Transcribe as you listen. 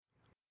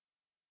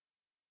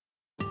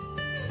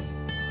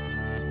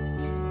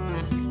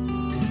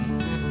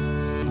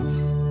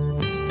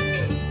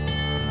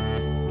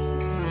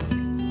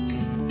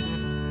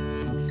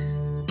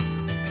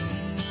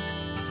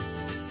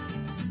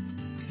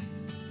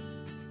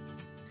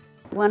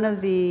One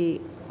of the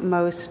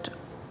most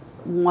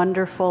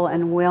wonderful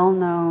and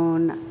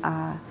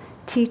well-known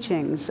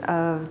teachings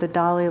of the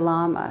Dalai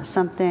Lama,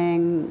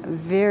 something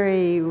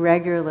very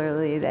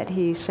regularly that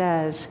he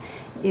says,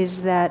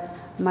 is that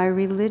my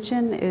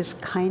religion is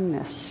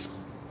kindness.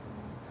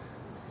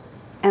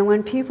 And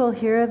when people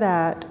hear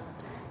that,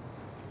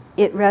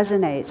 it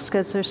resonates,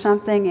 because there's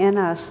something in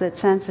us that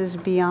senses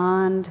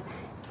beyond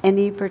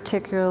any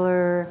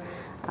particular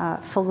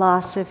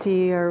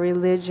philosophy or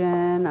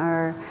religion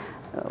or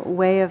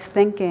way of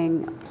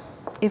thinking.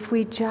 If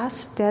we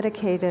just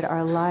dedicated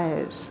our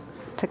lives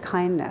to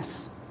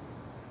kindness,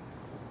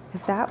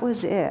 if that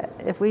was it,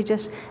 if we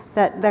just,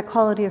 that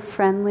quality of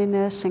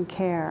friendliness and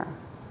care,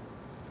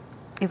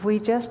 if we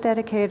just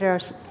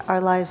dedicated our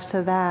lives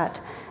to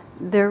that,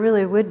 there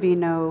really would be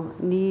no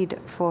need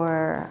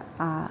for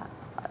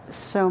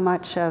so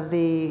much of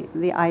the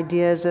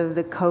ideas of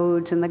the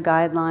codes and the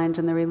guidelines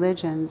and the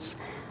religions.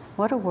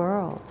 What a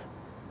world.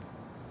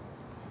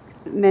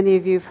 Many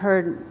of you have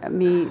heard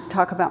me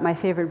talk about my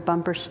favorite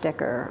bumper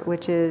sticker,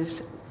 which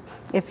is,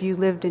 if you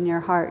lived in your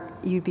heart,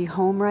 you'd be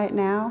home right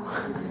now.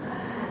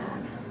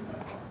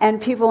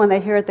 And people, when they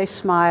hear it, they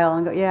smile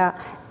and go,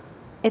 yeah.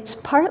 It's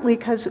partly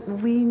because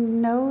we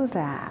know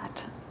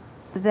that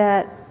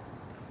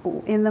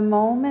in the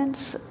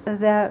moments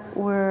that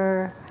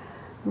we're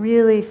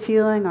really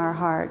feeling our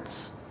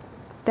hearts,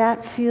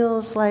 that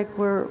feels like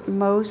we're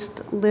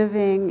most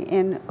living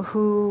in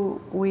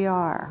who we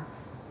are.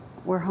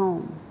 We're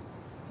home.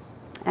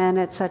 And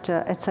it's such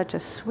a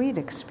sweet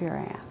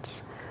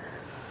experience.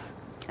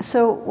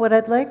 So what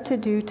I'd like to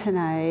do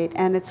tonight,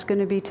 and it's going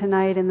to be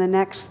tonight in the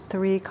next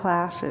 3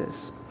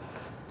 classes,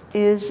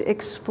 is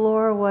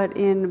explore what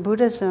in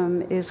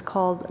Buddhism is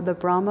called the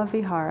Brahma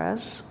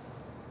Viharas.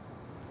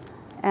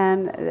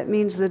 And that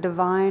means the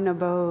divine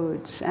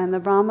abodes. And the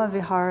Brahma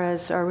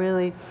Viharas are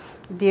really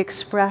the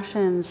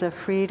expressions of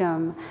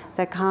freedom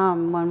that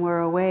come when we're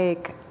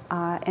awake.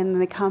 And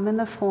they come in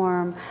the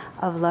form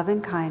of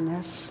loving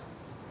kindness,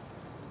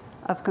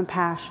 of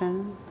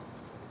compassion,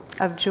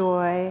 of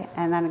joy,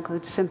 and that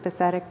includes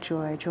sympathetic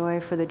joy, joy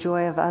for the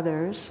joy of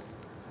others,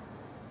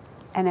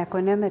 and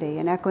equanimity.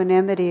 And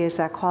equanimity is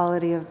that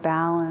quality of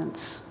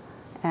balance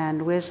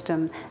and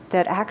wisdom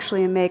that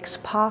actually makes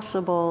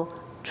possible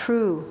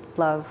true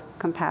love,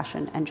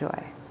 compassion, and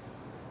joy.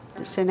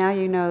 So now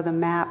you know the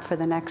map for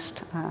the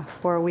next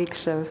 4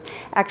 weeks of,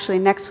 actually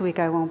next week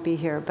I won't be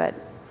here, but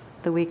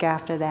the week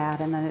after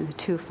that and then the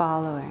 2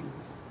 following.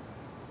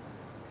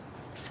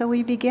 So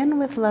we begin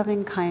with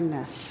loving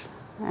kindness,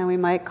 and we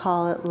might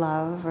call it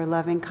love or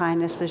loving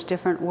kindness. There's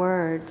different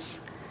words.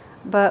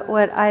 But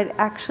what I'd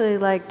actually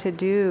like to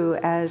do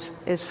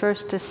is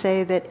first to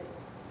say that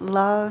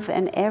love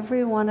and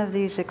every one of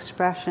these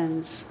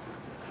expressions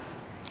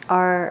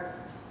are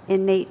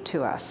innate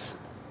to us.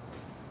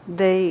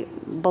 They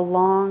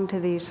belong to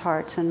these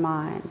hearts and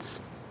minds.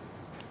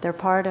 They're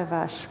part of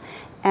us.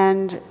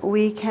 And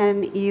we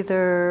can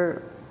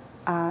either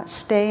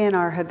stay in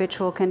our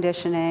habitual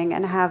conditioning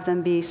and have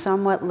them be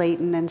somewhat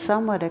latent and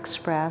somewhat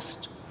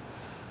expressed,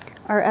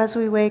 or as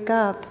we wake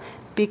up,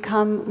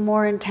 become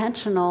more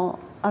intentional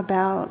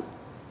about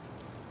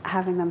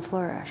having them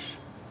flourish.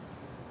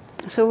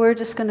 So we're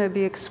just going to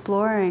be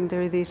exploring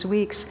through these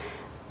weeks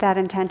that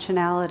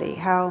intentionality,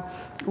 how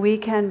we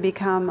can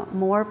become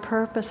more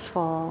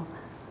purposeful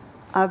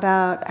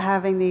about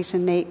having these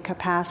innate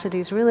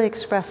capacities really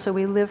expressed so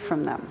we live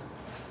from them.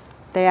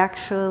 They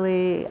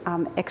actually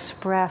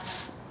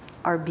express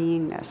our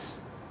beingness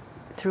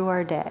through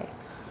our day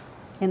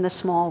in the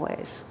small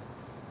ways,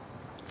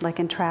 like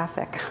in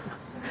traffic.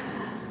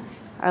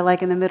 Or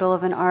like in the middle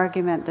of an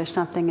argument, there's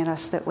something in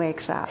us that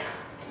wakes up.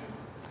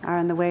 Or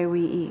in the way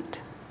we eat,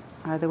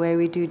 or the way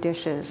we do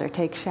dishes, or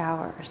take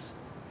showers.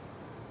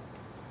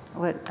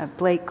 What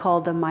Blake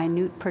called the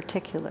minute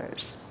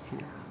particulars.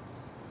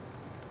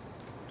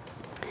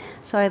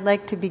 So I'd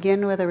like to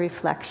begin with a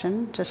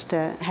reflection, just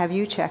to have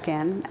you check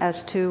in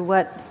as to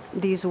what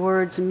these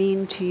words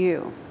mean to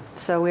you.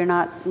 So we're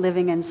not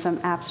living in some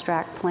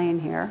abstract plane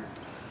here.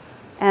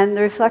 And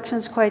the reflection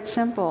is quite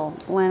simple.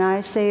 When I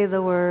say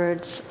the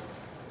words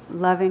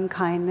loving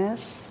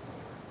kindness,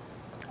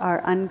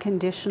 or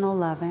unconditional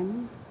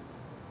loving,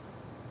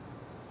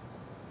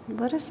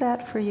 what is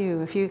that for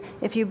you?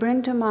 If you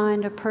bring to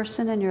mind a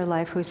person in your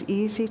life who's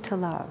easy to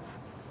love,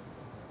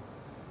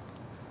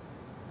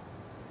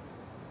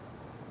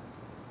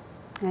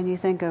 and you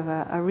think of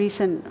a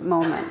recent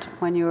moment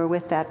when you were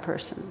with that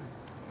person,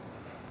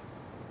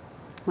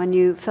 when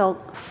you felt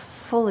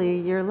fully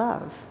your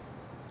love,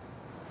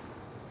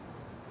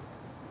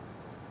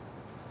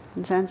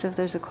 in the sense of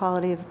there's a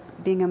quality of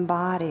being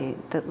embodied,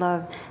 that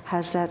love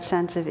has that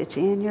sense of it's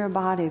in your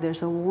body,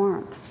 there's a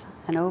warmth,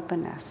 an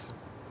openness,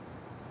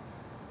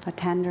 a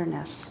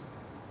tenderness,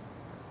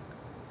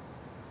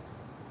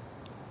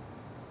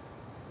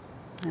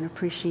 an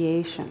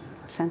appreciation,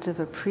 a sense of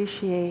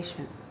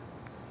appreciation.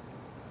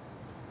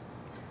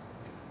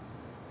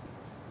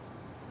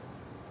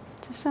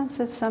 Just sense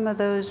if some of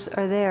those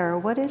are there.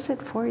 What is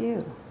it for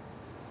you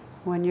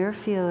when you're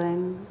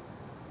feeling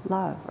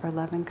love or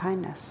loving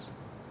kindness.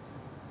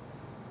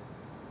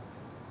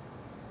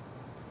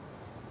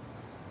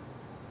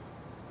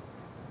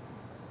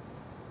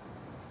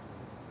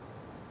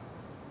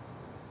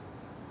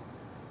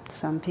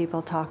 Some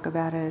people talk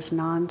about it as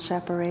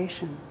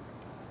non-separation,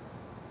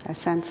 as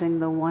sensing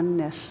the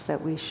oneness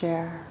that we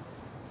share.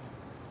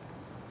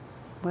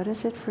 What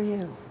is it for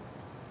you?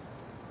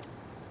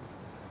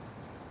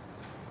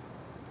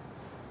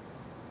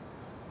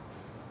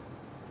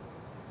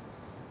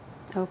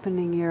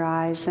 Opening your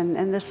eyes,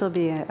 and this will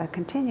be a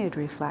continued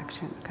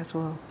reflection, because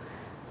we'll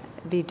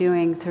be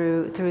doing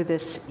through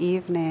this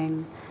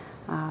evening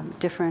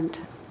different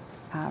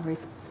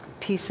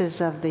pieces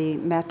of the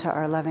metta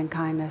or loving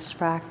kindness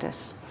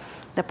practice.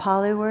 The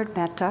Pali word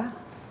metta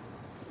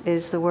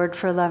is the word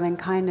for loving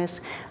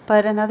kindness,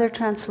 but another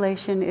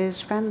translation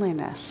is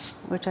friendliness,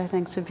 which I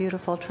think is a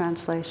beautiful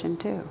translation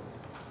too.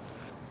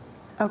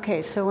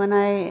 Okay, so when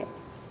I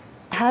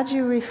had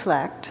you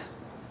reflect,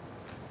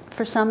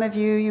 for some of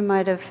you, you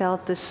might have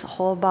felt this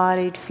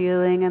whole-bodied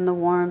feeling and the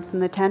warmth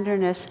and the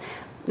tenderness,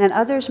 and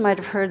others might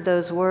have heard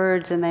those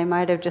words and you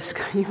might have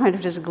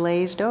just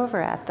glazed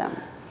over at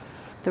them.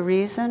 The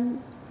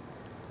reason?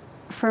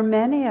 For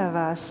many of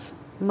us,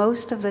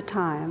 most of the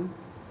time,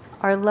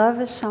 our love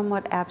is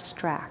somewhat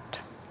abstract.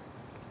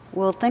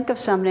 We'll think of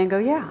somebody and go,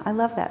 yeah, I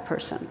love that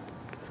person.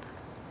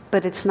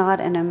 But it's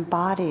not an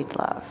embodied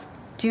love.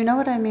 Do you know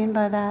what I mean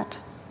by that?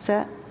 Is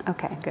that?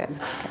 Okay, good.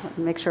 Okay,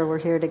 make sure we're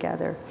here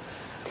together.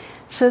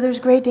 So there's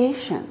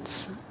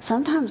gradations.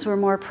 Sometimes we're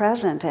more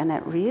present and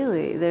it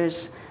really,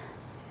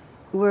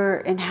 we're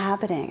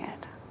inhabiting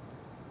it.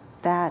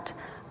 That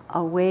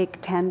awake,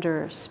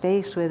 tender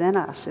space within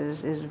us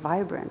is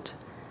vibrant.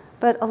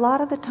 But a lot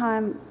of the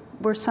time,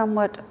 we're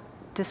somewhat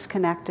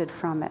disconnected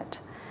from it.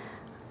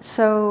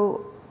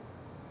 So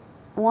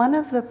one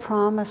of the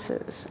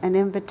promises and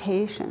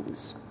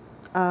invitations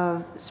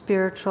of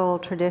spiritual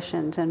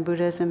traditions, and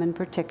Buddhism in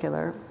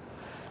particular,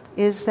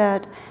 is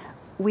that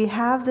we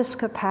have this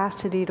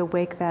capacity to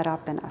wake that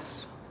up in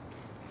us.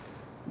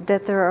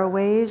 That there are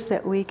ways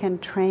that we can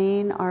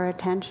train our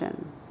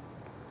attention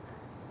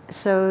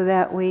so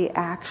that we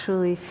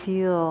actually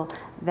feel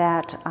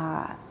that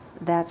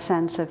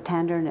sense of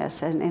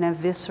tenderness in a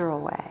visceral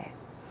way.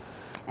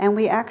 And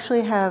we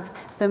actually have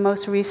the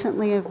most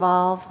recently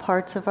evolved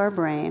parts of our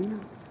brain,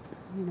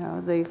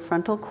 the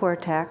frontal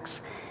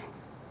cortex,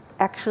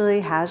 actually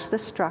has the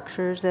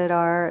structures that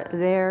are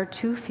there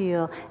to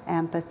feel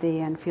empathy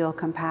and feel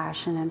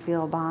compassion and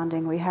feel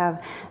bonding. We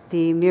have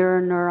the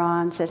mirror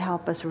neurons that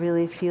help us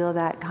really feel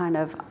that kind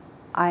of,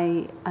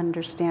 I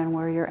understand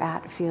where you're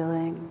at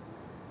feeling.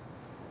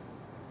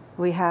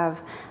 We have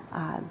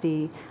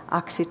the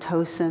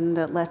oxytocin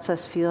that lets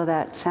us feel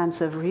that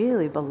sense of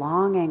really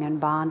belonging and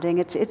bonding.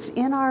 It's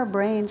in our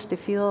brains to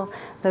feel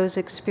those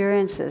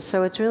experiences.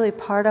 So it's really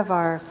part of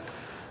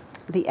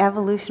the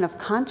evolution of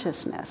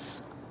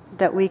consciousness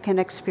that we can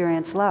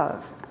experience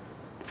love.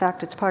 In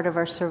fact, it's part of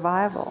our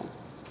survival.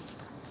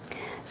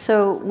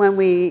 So when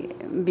we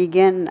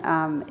begin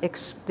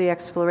the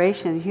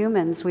exploration in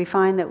humans, we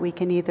find that we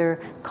can either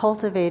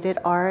cultivate it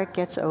or it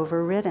gets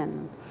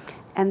overridden.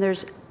 And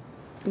there's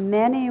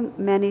many,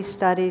 many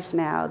studies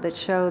now that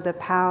show the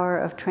power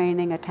of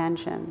training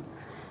attention,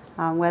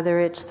 whether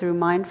it's through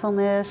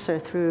mindfulness or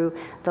through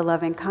the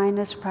loving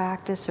kindness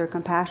practice or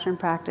compassion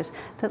practice,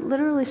 that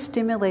literally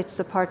stimulates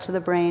the parts of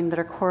the brain that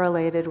are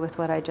correlated with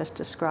what I just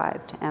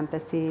described,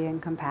 empathy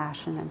and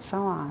compassion and so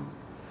on.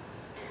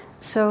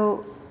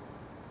 So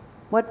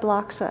what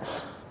blocks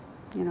us?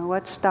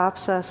 What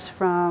stops us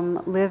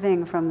from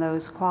living from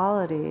those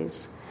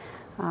qualities?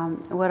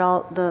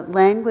 The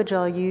language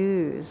I'll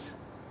use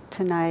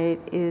tonight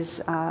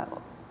is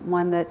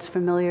one that's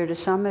familiar to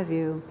some of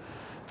you.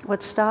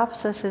 What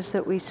stops us is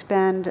that we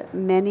spend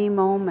many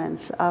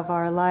moments of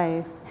our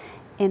life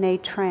in a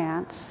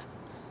trance,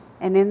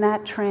 and in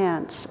that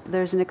trance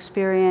there's an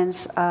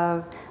experience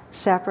of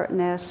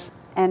separateness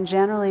and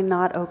generally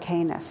not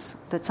okayness,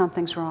 that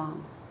something's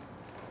wrong.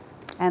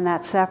 And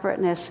that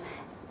separateness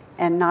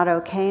and not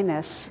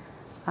okayness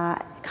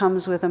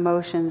comes with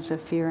emotions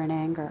of fear and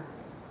anger.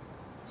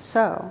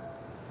 So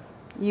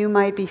you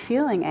might be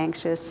feeling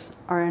anxious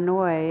or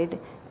annoyed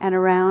and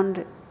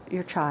around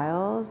your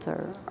child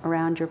or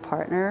around your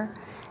partner,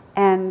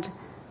 and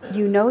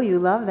you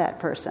love that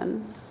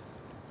person,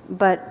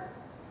 but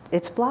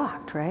it's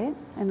blocked, right?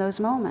 In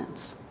those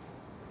moments.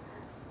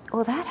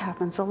 Well, that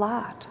happens a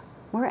lot.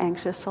 We're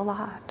anxious a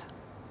lot.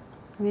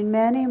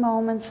 Many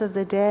moments of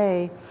the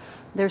day,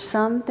 there's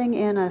something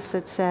in us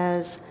that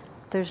says,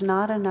 there's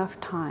not enough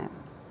time.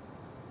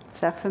 Is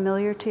that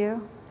familiar to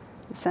you?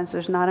 The sense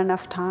there's not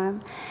enough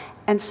time?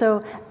 And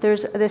so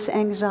there's this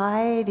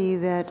anxiety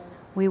that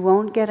we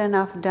won't get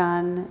enough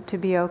done to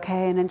be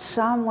okay, and in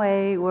some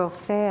way we'll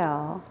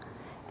fail.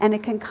 And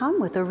it can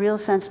come with a real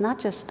sense, not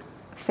just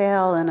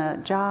fail in a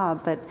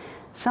job, but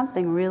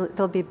something really,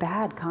 there'll be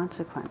bad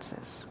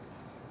consequences.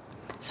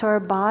 So our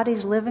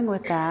body's living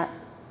with that.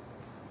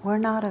 We're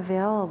not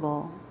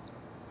available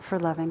for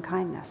loving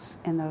kindness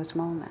in those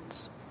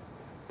moments.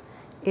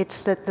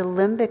 It's that the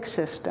limbic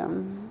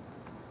system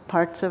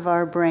parts of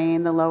our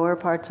brain, the lower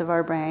parts of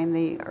our brain,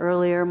 the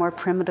earlier, more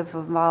primitive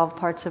evolved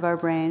parts of our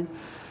brain,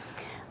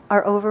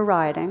 are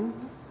overriding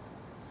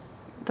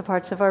the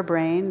parts of our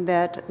brain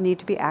that need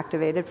to be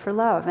activated for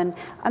love. And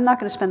I'm not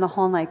going to spend the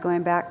whole night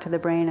going back to the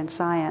brain and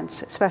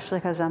science, especially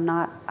because I'm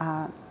not,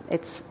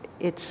 it's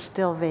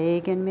still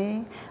vague in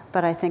me,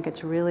 but I think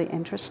it's really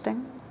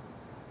interesting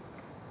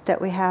that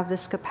we have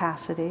this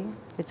capacity,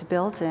 it's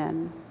built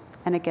in,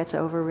 and it gets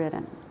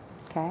overridden,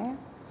 okay?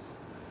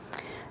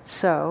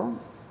 So,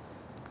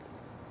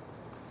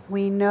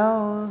 we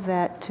know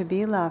that to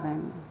be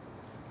loving,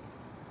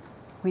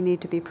 we need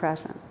to be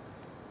present.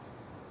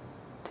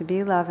 To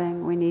be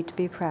loving, we need to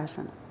be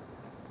present.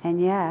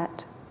 And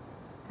yet,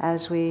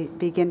 as we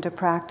begin to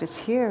practice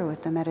here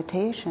with the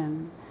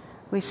meditation,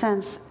 we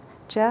sense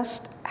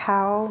just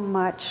how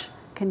much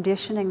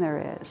conditioning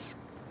there is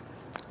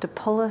to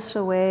pull us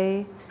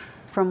away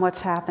from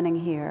what's happening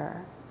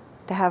here,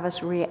 to have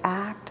us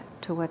react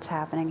to what's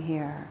happening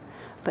here,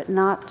 but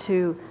not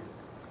to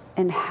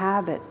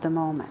inhabit the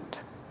moment.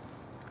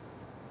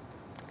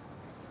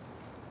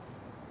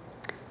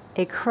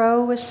 A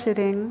crow was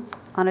sitting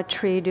on a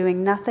tree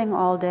doing nothing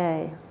all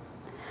day.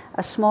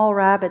 A small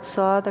rabbit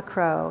saw the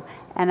crow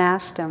and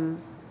asked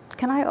him,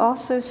 "Can I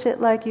also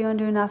sit like you and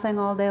do nothing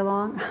all day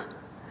long?"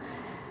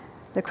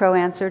 The crow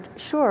answered,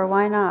 "Sure,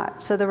 why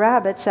not?" So the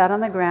rabbit sat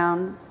on the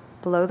ground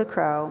below the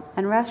crow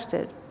and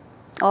rested.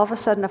 All of a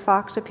sudden a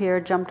fox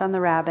appeared, jumped on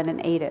the rabbit, and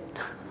ate it.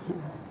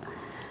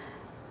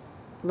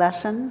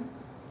 Lesson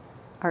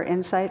or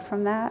insight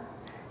from that?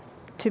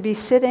 To be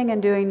sitting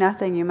and doing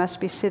nothing, you must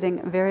be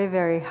sitting very,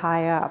 very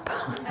high up.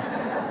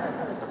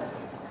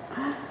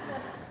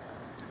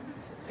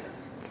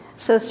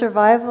 So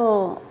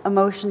survival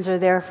emotions are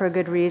there for a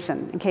good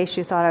reason, in case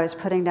you thought I was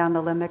putting down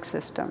the limbic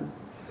system.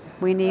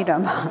 We need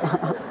them.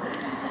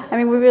 I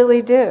mean, we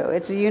really do.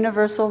 It's a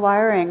universal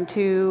wiring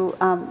to,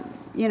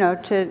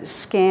 to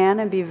scan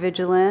and be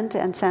vigilant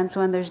and sense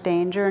when there's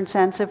danger and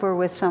sense if we're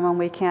with someone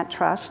we can't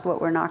trust, what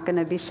we're not going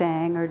to be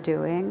saying or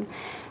doing,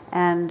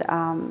 and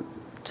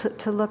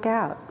to look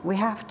out. We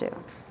have to.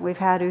 We've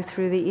had to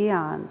through the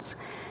eons.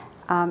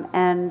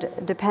 And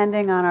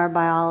depending on our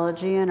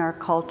biology and our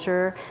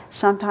culture,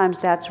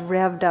 sometimes that's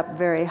revved up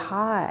very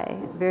high,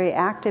 very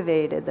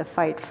activated, the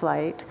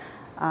fight-flight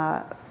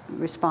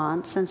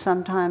response, and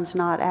sometimes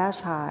not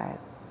as high.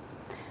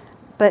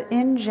 But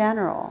in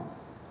general,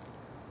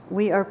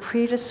 we are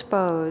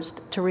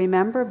predisposed to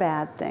remember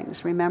bad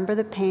things, remember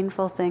the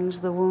painful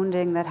things, the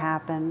wounding that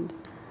happened,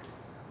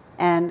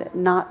 and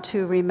not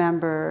to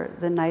remember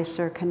the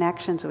nicer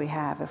connections we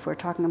have if we're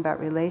talking about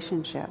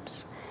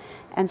relationships.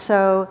 And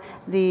so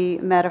the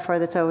metaphor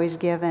that's always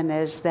given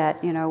is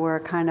that, we're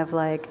kind of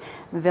like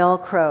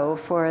Velcro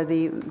for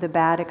the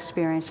bad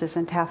experiences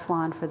and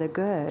Teflon for the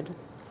good.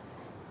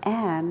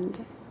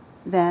 And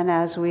then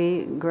as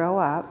we grow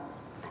up,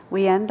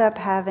 we end up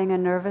having a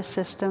nervous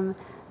system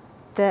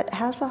that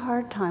has a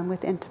hard time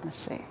with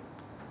intimacy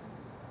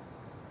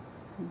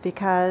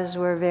because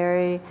we're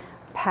very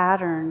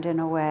patterned in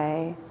a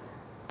way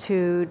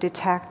to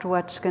detect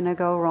what's going to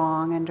go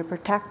wrong and to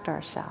protect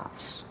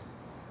ourselves.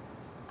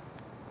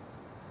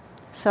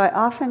 So I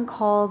often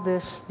call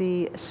this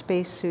the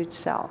spacesuit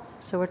self.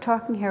 So we're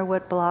talking here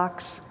what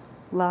blocks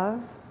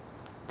love,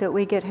 that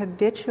we get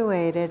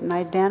habituated and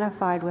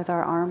identified with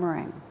our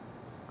armoring,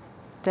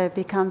 that it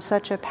becomes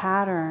such a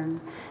pattern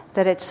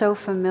that it's so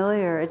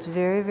familiar, it's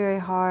very, very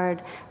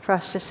hard for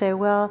us to say,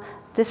 well,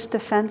 this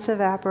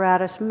defensive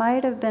apparatus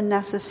might have been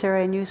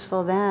necessary and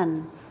useful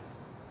then,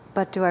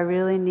 but do I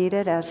really need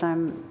it as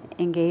I'm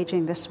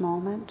engaging this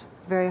moment?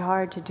 Very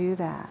hard to do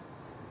that.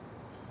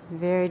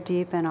 Very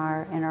deep in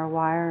our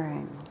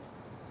wiring.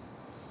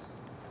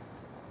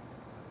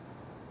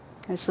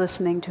 I was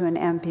listening to an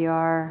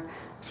NPR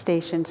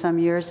station some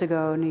years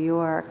ago in New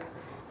York,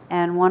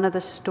 and one of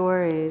the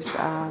stories,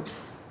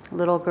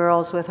 little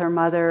girl's with her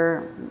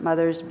mother.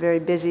 Mother's very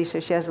busy,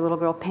 so she has a little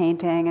girl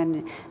painting,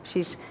 and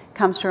she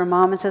comes to her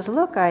mom and says,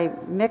 "Look, I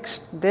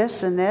mixed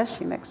this and this.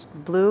 She mixed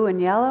blue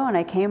and yellow, and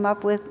I came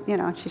up with,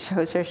 and she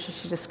shows her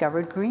she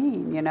discovered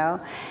green,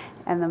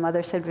 And the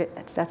mother said,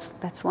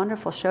 that's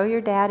wonderful. Show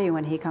your daddy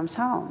when he comes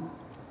home."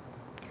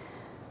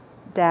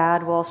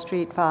 Dad, Wall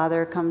Street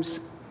father, comes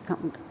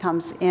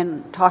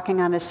in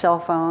talking on his cell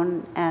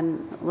phone,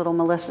 and little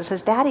Melissa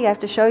says, "Daddy, I have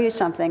to show you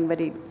something." But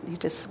he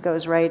just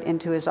goes right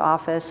into his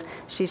office.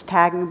 She's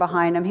tagging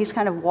behind him. He's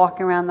kind of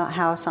walking around the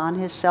house on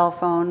his cell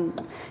phone,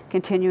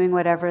 continuing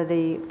whatever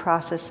the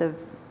process of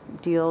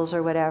deals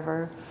or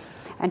whatever.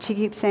 And she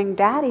keeps saying,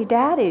 "Daddy,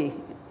 Daddy,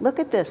 look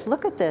at this,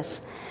 look at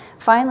this."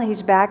 Finally,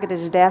 he's back at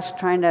his desk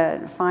trying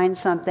to find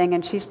something,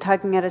 and she's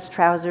tugging at his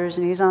trousers,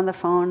 and he's on the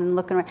phone and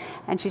looking around,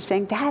 and she's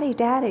saying, "Daddy,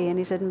 Daddy." And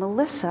he said,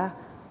 "Melissa,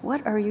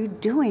 what are you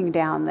doing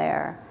down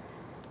there?"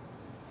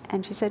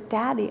 And she said,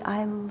 "Daddy,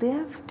 I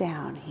live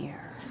down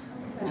here."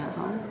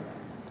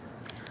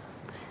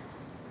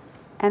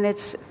 And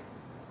it's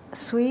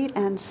sweet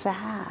and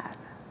sad,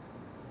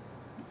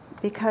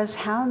 because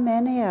how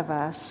many of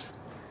us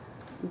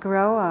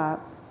grow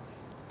up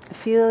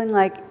feeling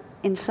like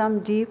in some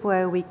deep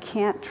way, we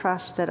can't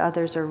trust that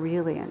others are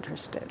really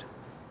interested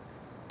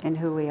in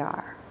who we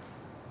are.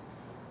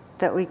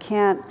 That we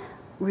can't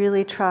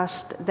really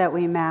trust that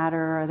we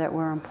matter or that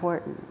we're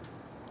important.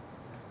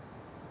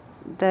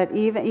 That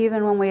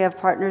even when we have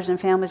partners and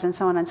families and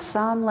so on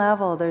some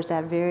level, there's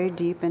that very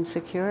deep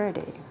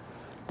insecurity.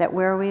 That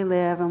where we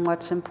live and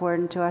what's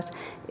important to us,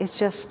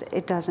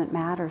 it doesn't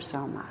matter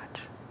so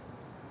much.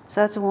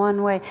 So that's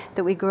one way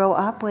that we grow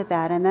up with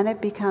that, and then it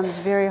becomes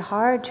very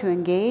hard to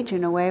engage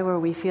in a way where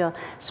we feel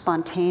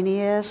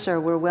spontaneous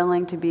or we're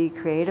willing to be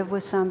creative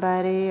with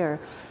somebody, or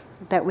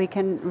that we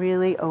can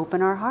really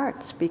open our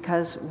hearts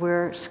because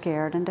we're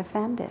scared and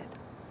defended.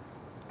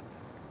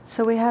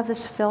 So we have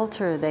this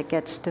filter that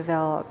gets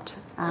developed,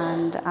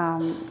 and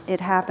it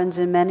happens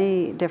in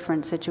many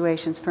different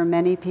situations. For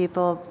many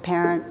people,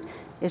 parent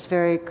is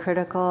very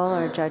critical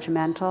or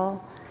judgmental,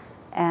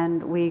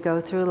 and we go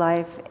through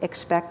life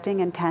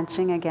expecting and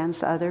tensing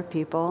against other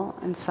people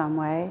in some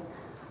way,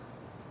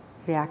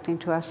 reacting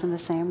to us in the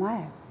same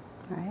way,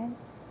 right?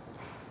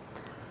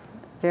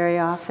 Very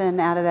often,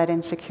 out of that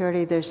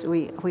insecurity,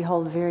 we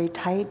hold very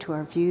tight to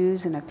our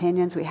views and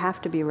opinions. We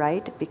have to be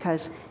right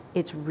because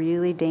it's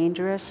really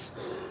dangerous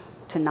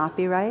to not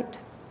be right.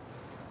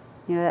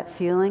 You know, that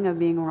feeling of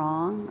being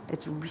wrong,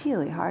 it's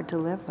really hard to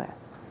live with.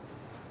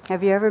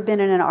 Have you ever been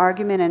in an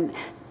argument and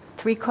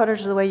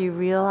 3/4 of the way you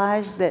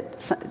realize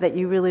that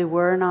you really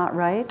were not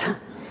right?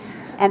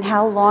 And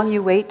how long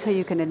you wait till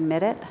you can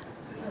admit it?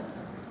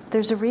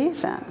 There's a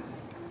reason.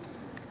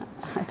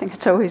 I think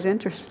it's always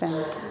interesting.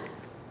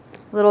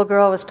 A little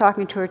girl was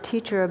talking to her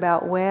teacher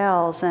about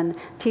whales, and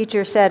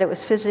teacher said it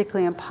was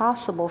physically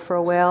impossible for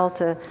a whale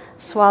to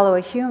swallow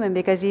a human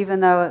because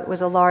even though it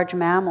was a large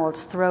mammal,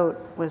 its throat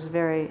was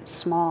very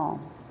small.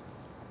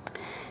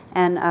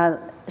 And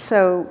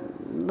so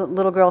the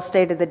little girl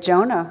stated that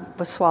Jonah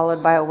was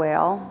swallowed by a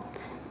whale,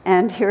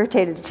 and the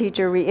irritated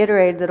teacher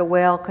reiterated that a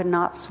whale could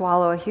not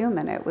swallow a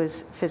human. It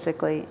was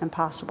physically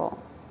impossible.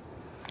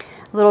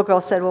 The little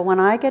girl said, well,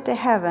 when I get to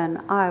heaven,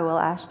 I will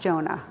ask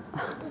Jonah.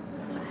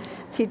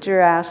 Teacher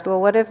asked, well,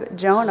 what if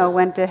Jonah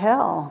went to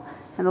hell?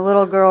 And the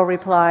little girl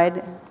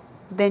replied,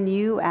 then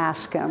you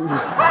ask him.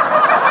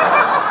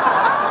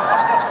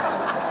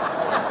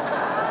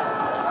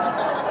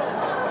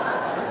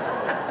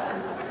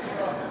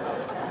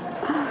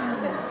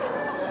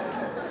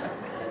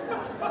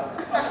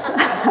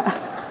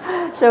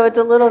 So it's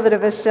a little bit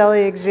of a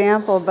silly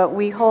example, but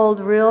we hold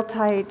real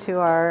tight to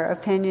our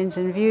opinions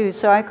and views.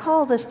 So I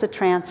call this the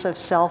trance of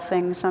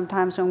selfing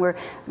sometimes when we're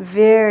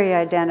very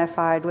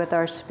identified with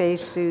our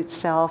spacesuit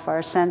self,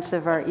 our sense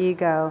of our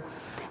ego.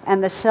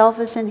 And the self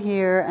is in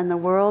here and the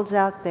world's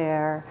out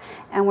there.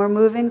 And we're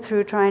moving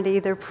through trying to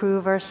either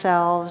prove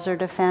ourselves or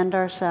defend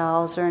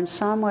ourselves, or in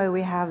some way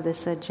we have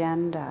this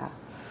agenda.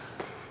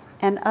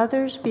 And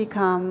others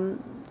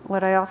become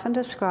what I often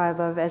describe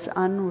of as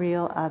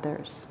unreal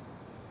others.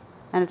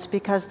 And it's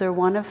because they're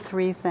one of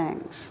three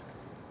things.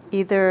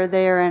 Either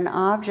they are an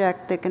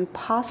object that can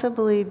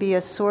possibly be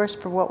a source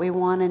for what we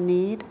want and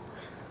need.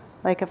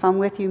 Like if I'm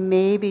with you,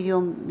 maybe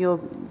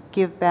you'll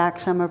give back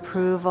some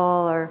approval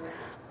or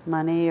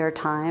money or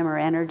time or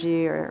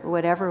energy or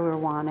whatever we're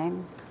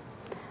wanting.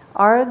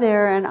 Are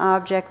there an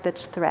object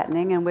that's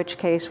threatening, in which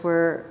case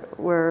we're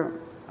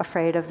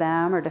afraid of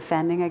them or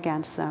defending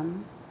against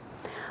them?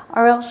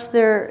 Or else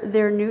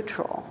they're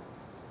neutral.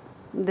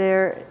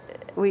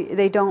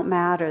 They don't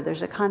matter.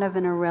 There's a kind of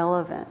an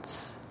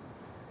irrelevance.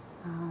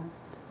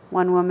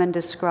 One woman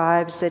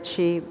describes that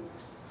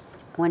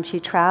when she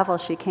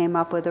travels, she came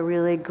up with a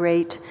really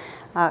great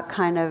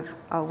kind of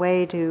a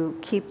way to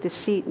keep the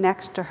seat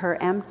next to her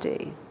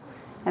empty.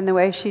 And the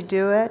way she'd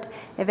do it,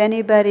 if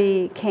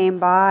anybody came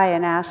by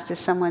and asked, is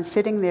someone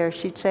sitting there,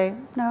 she'd say,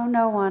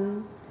 no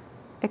one,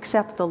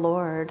 except the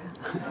Lord.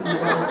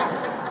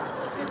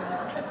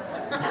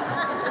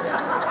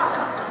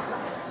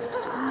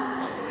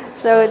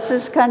 So it's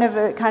just kind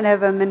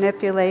of a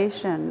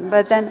manipulation.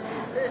 But then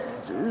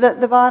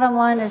the bottom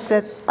line is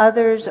that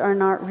others are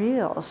not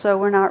real. So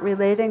we're not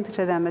relating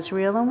to them as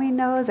real. And we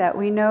know that.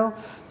 We know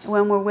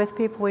when we're with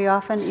people, we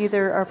often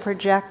either are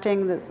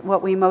projecting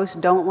what we most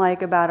don't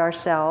like about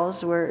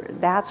ourselves,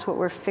 that's what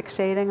we're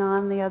fixating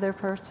on the other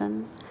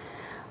person.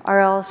 Or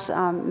else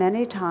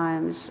many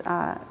times,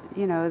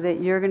 that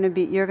you're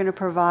going to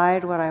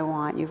provide what I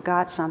want. You've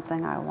got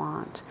something I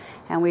want.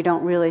 And we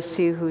don't really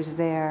see who's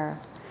there.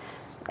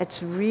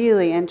 It's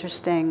really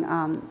interesting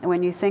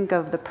when you think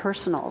of the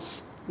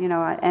personals.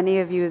 Any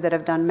of you that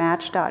have done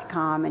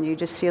Match.com and you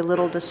just see a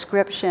little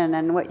description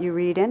and what you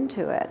read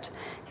into it.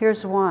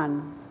 Here's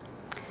one.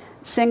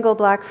 Single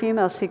black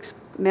female seeks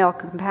male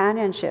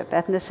companionship,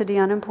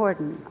 ethnicity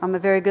unimportant. I'm a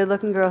very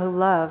good-looking girl who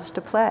loves to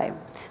play.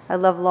 I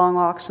love long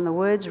walks in the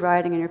woods,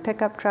 riding in your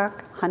pickup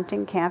truck,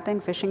 hunting,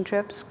 camping, fishing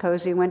trips,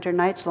 cozy winter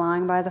nights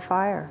lying by the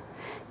fire.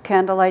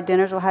 Candlelight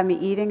dinners will have me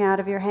eating out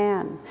of your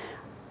hand.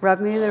 Rub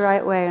me the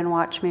right way and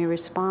watch me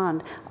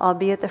respond. I'll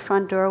be at the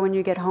front door when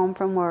you get home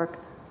from work,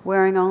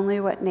 wearing only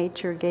what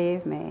nature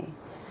gave me.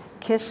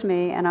 Kiss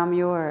me and I'm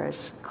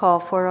yours. Call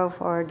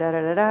 404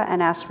 da-da-da-da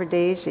and ask for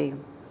Daisy.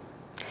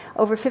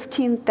 over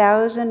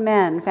 15,000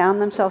 men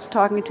found themselves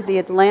talking to the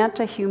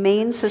Atlanta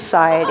Humane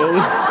Society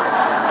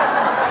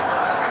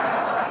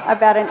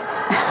about an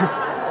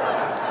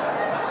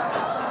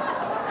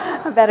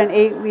about an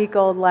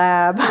 8-week-old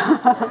lab.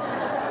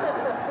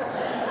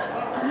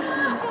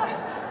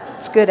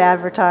 It's good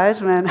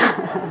advertisement.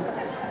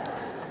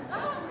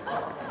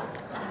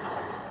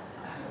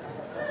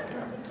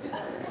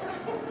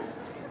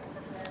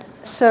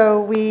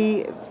 So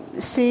we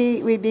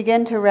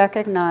begin to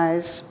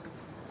recognize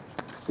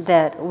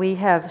that we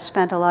have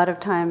spent a lot of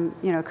time,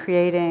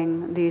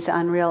 creating these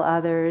unreal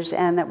others,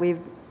 and that we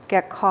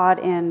get caught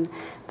in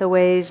the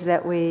ways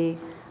that we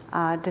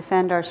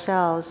defend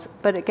ourselves.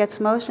 But it gets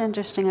most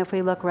interesting if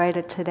we look right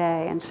at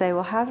today and say,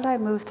 well, how did I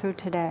move through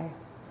today?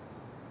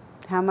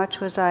 How much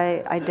was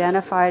I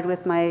identified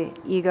with my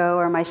ego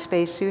or my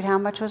spacesuit? How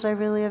much was I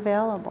really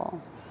available?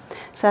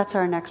 So that's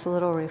our next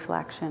little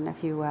reflection,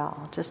 if you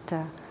will, just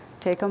to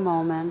take a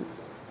moment.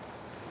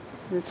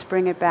 Let's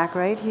bring it back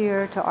right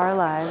here to our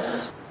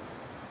lives.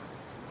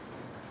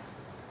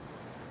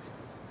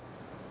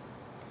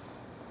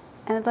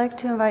 And I'd like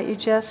to invite you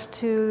just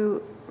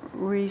to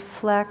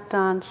reflect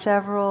on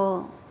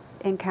several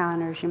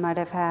encounters you might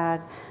have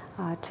had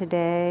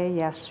today,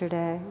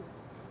 yesterday.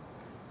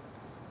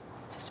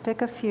 Just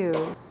pick a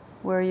few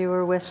where you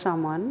were with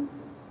someone.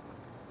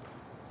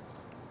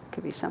 It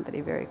could be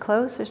somebody very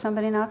close or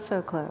somebody not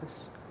so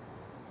close.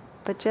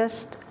 But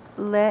just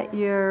let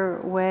your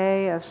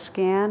way of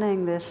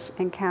scanning this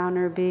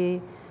encounter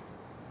be,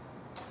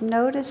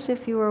 notice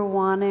if you were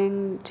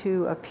wanting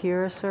to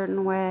appear a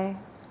certain way,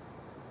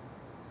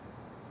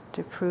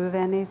 to prove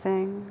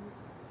anything,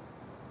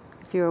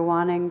 if you were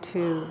wanting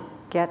to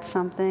get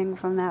something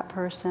from that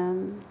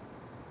person.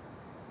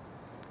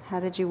 How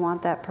did you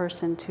want that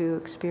person to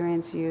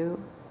experience you?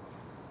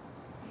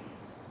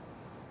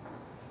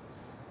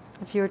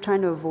 If you were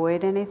trying to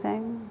avoid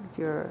anything, if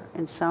you were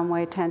in some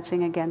way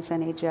tensing against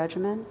any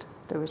judgment,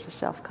 there was a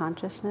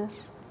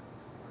self-consciousness.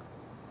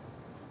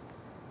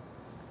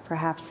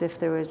 Perhaps if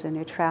there was a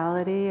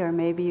neutrality, or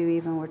maybe you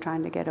even were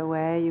trying to get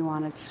away, you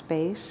wanted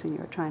space and you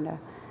were trying to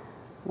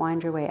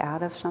wind your way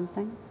out of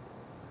something.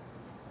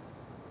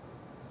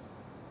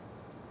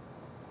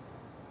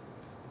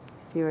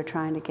 If you were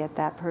trying to get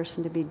that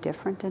person to be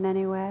different in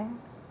any way.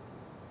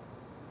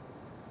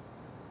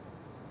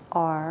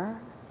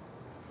 Or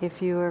if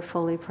you were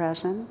fully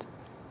present,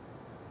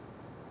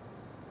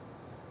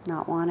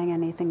 not wanting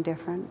anything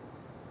different,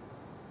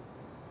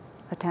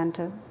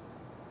 attentive,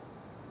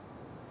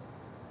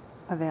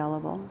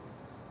 available,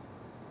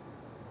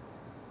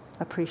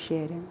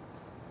 appreciating.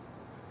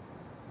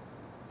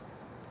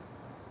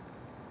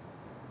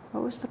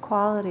 What was the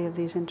quality of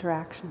these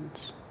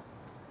interactions?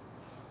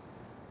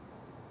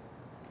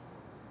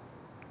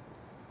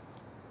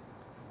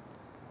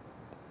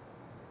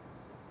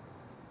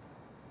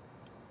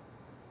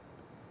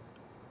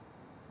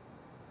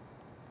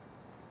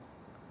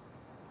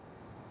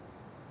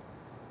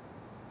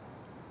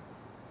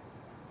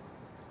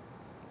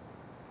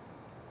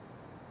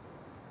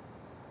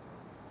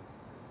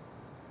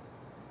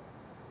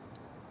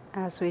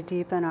 As we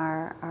deepen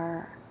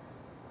our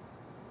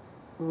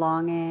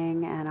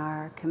longing and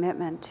our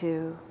commitment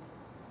to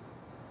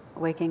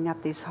waking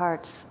up these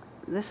hearts,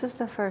 this is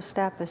the first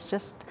step, is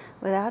just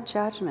without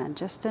judgment,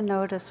 just to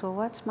notice, well,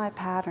 what's my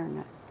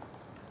pattern?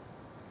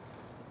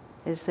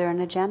 Is there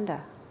an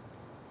agenda?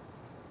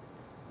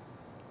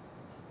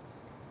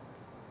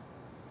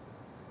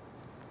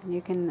 And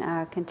you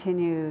can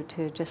continue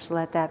to just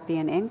let that be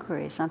an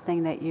inquiry,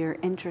 something that you're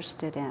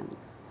interested in.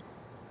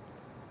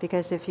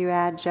 Because if you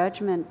add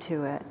judgment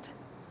to it,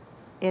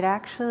 it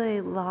actually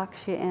locks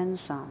you in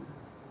some.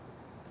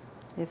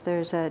 If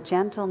there's a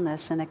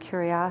gentleness and a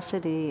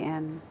curiosity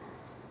in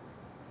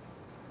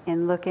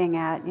looking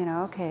at,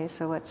 okay,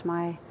 so what's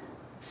my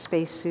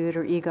spacesuit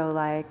or ego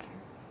like?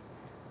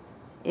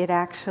 It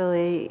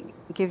actually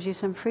gives you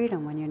some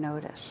freedom when you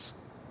notice.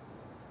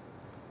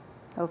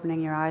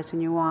 Opening your eyes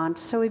when you want.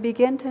 So we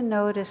begin to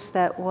notice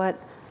that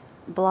what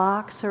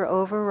blocks or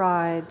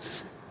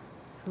overrides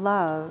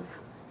love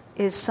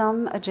is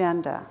some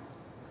agenda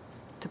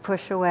to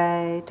push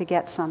away, to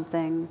get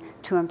something,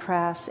 to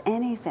impress,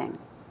 anything.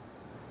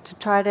 To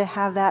try to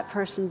have that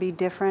person be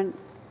different,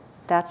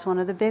 that's one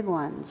of the big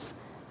ones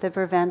that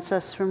prevents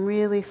us from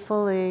really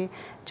fully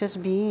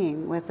just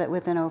being with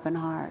an open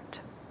heart.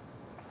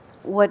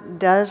 What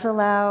does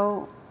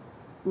allow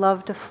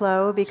love to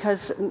flow,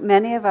 because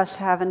many of us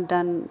haven't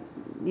done,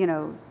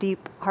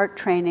 deep heart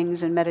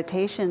trainings and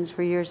meditations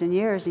for years and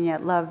years, and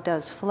yet love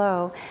does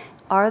flow,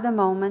 are the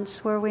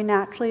moments where we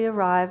naturally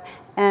arrive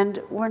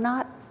and we're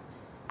not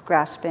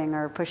grasping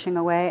or pushing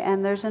away,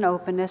 and there's an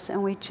openness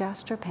and we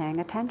just are paying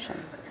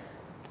attention.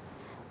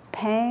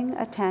 Paying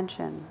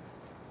attention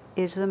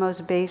is the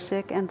most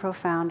basic and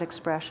profound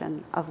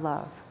expression of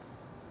love.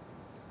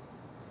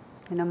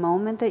 In a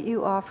moment that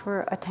you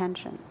offer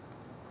attention,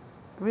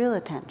 real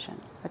attention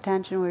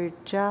where you're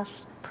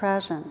just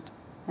present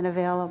and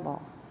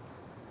available,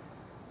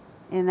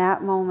 in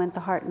that moment the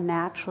heart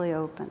naturally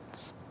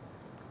opens.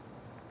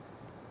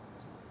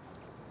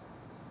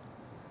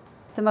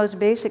 The most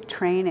basic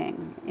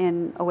training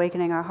in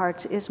awakening our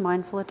hearts is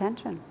mindful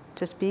attention,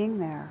 just being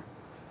there.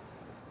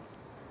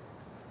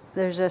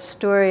 There's a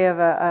story of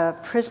a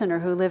prisoner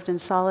who lived in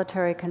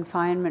solitary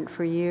confinement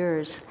for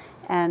years,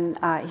 and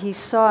he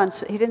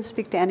didn't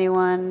speak to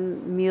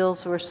anyone.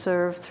 Meals were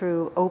served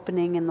through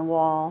opening in the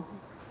wall.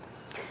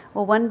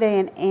 Well, one day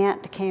an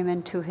ant came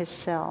into his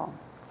cell,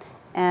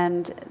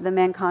 and the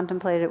man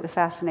contemplated it with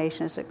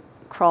fascination as it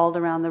crawled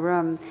around the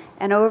room.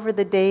 And over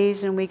the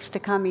days and weeks to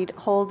come, he'd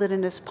hold it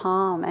in his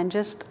palm and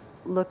just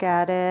look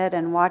at it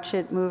and watch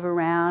it move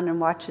around and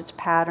watch its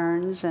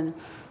patterns. And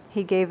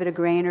he gave it a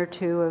grain or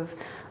two of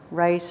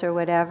rice or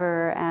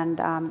whatever,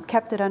 and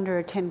kept it under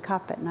a tin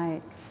cup at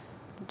night.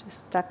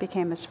 That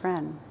became his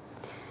friend.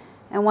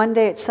 And one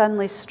day it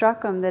suddenly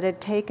struck him that it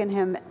had taken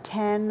him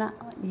 10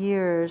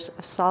 years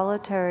of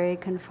solitary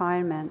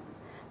confinement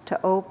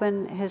to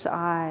open his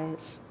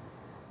eyes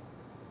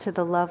to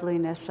the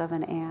loveliness of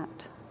an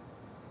ant.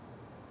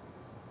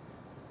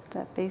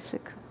 That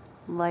basic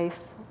life,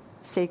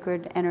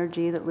 sacred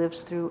energy that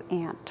lives through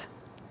ant.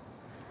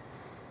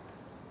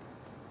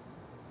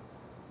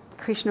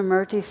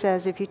 Krishnamurti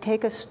says, if you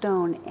take a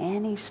stone,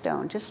 any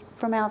stone, just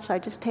from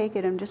outside, just take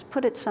it and just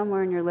put it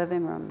somewhere in your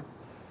living room.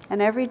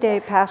 And every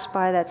day pass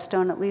by that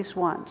stone at least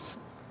once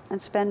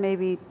and spend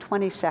maybe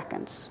 20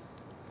 seconds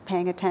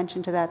paying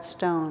attention to that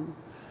stone.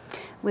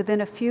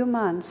 Within a few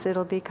months,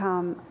 it'll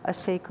become a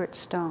sacred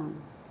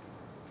stone.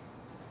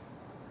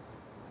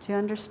 Do you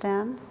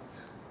understand?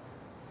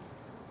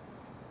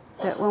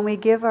 That when we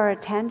give our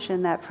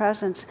attention, that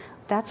presence,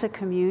 that's a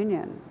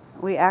communion.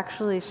 We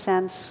actually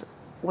sense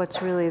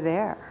what's really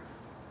there.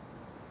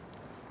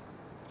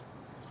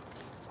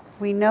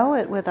 We know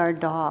it with our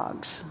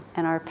dogs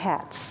and our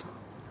pets.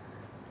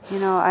 You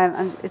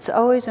know, it's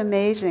always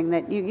amazing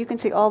that you can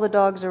see all the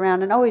dogs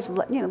around and always,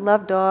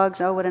 love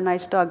dogs. Oh, what a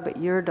nice dog! But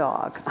your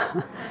dog,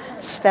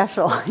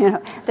 special.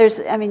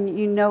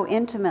 You know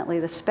intimately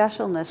the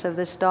specialness of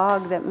this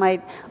dog that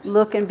might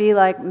look and be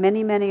like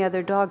many, many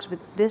other dogs, but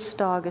this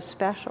dog is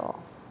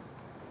special.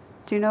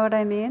 Do you know what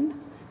I mean?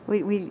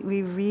 We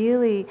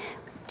really,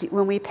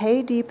 when we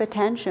pay deep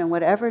attention,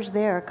 whatever's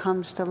there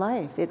comes to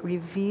life. It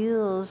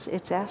reveals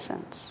its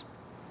essence,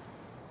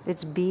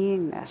 its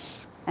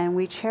beingness. And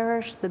we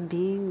cherish the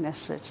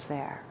beingness that's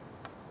there.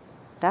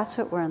 That's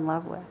what we're in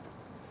love with.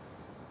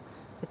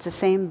 It's the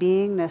same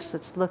beingness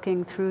that's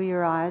looking through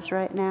your eyes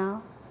right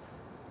now.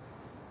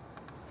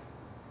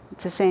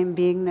 It's the same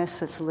beingness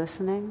that's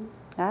listening.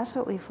 That's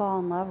what we fall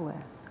in love with.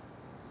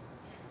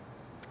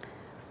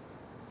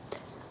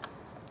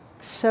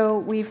 So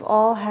we've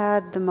all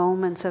had the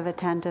moments of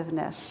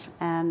attentiveness,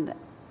 and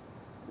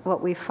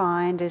what we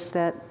find is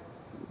that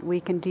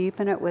we can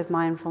deepen it with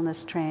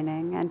mindfulness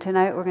training. And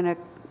tonight we're going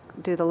to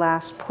do the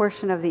last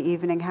portion of the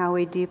evening, how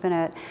we deepen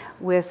it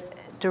with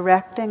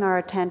directing our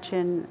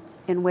attention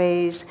in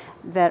ways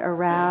that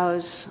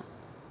arouse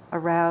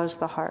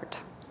the heart.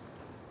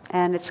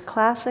 And it's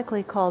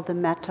classically called the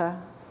metta,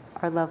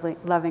 or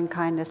loving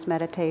kindness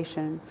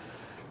meditation.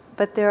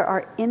 But there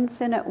are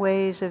infinite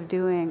ways of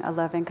doing a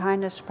loving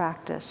kindness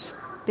practice,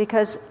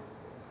 because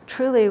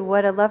truly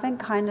what a loving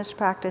kindness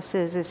practice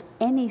is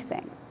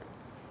anything,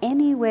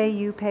 any way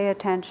you pay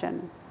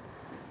attention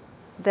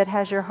that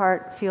has your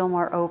heart feel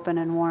more open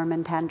and warm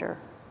and tender.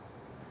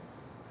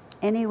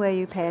 Any way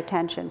you pay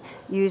attention,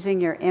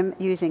 using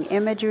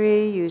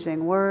imagery,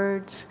 using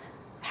words,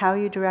 how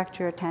you direct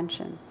your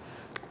attention.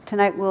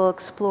 Tonight we'll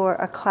explore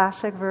a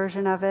classic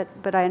version of it,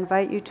 but I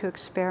invite you to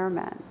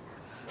experiment.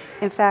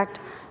 In fact,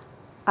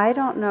 I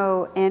don't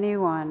know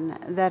anyone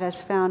that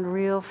has found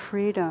real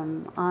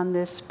freedom on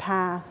this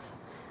path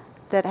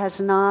that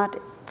has not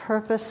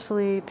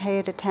purposefully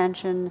paid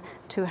attention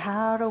to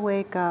how to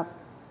wake up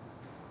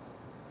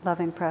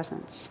loving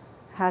presence,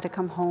 how to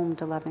come home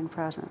to loving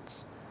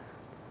presence.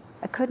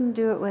 I couldn't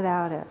do it,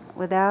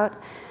 without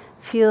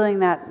feeling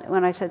that,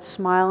 when I said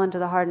smile into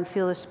the heart and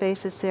feel the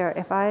space that's there,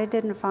 if I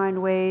didn't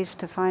find ways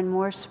to find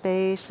more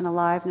space and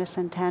aliveness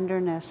and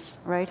tenderness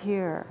right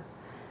here,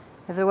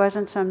 if there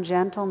wasn't some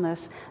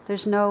gentleness,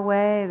 there's no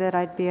way that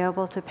I'd be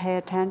able to pay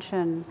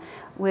attention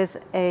with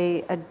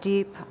a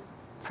deep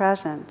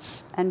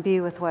presence and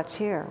be with what's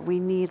here. We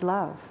need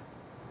love.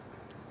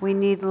 We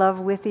need love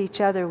with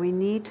each other. We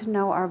need to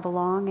know our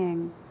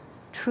belonging,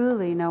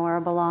 truly know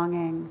our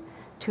belonging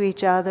to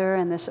each other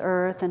and this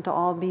earth and to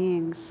all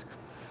beings,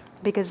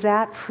 because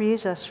that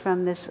frees us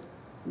from this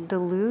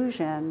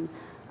delusion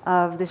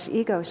of this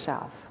ego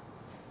self.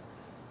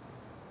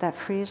 That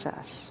frees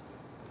us.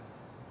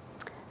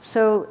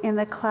 So in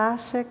the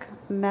classic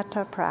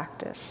metta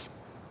practice,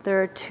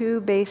 there are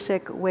two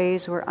basic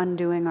ways we're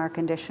undoing our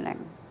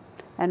conditioning.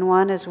 And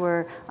one is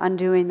we're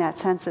undoing that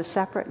sense of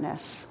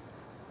separateness.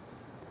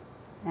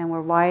 And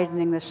we're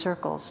widening the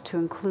circles to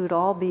include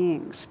all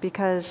beings.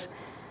 Because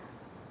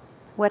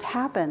what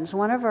happens,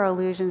 one of our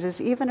illusions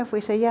is, even if we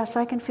say, yes,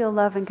 I can feel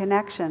love and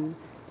connection,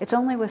 it's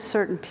only with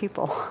certain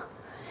people.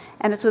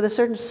 And it's with a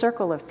certain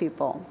circle of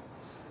people.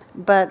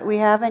 But we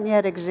haven't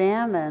yet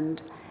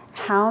examined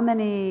how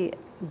many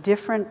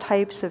different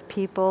types of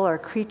people or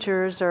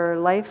creatures or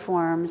life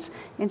forms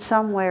in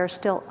some way are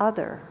still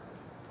other.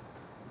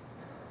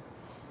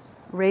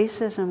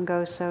 Racism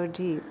goes so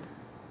deep.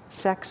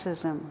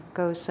 Sexism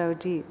goes so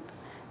deep.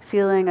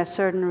 Feeling a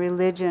certain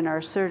religion or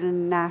a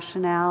certain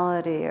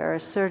nationality or a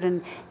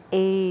certain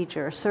age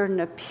or a certain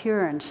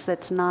appearance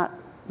that's not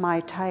my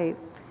type.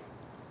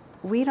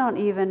 We don't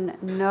even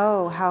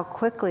know how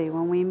quickly,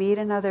 when we meet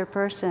another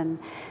person,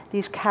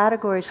 these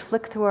categories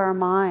flick through our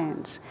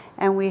minds,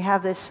 and we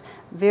have this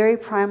very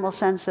primal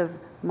sense of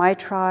my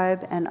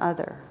tribe and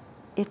other.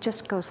 It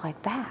just goes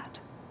like that.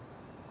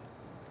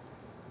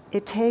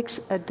 It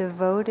takes a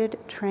devoted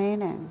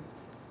training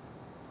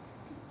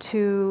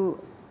to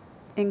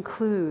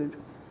include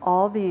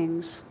all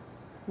beings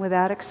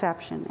without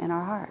exception in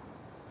our heart.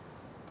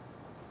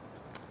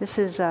 This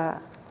is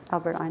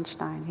Albert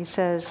Einstein. He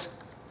says,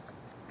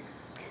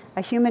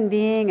 a human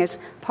being is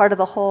part of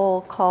the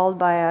whole called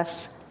by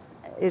us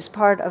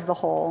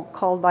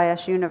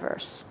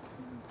universe.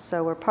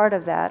 So we're part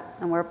of that,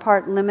 and we're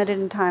part limited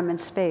in time and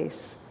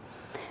space.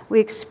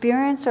 We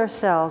experience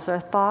ourselves, our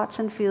thoughts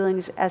and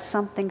feelings, as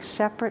something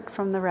separate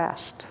from the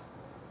rest,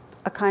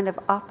 a kind of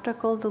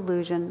optical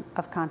delusion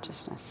of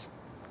consciousness.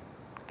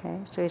 Okay,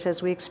 so he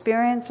says we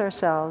experience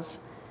ourselves,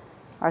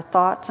 our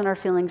thoughts and our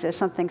feelings, as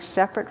something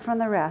separate from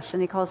the rest,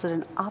 and he calls it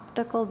an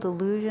optical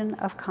delusion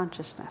of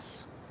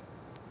consciousness.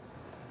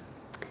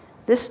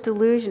 This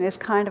delusion is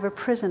kind of a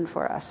prison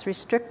for us,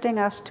 restricting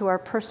us to our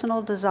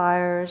personal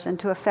desires and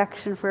to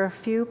affection for a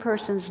few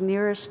persons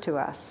nearest to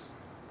us.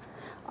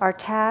 Our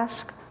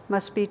task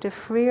must be to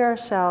free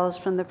ourselves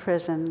from the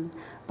prison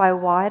by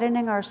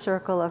widening our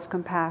circle of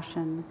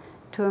compassion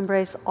to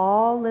embrace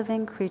all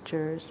living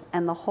creatures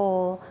and the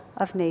whole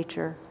of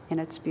nature in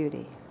its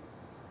beauty.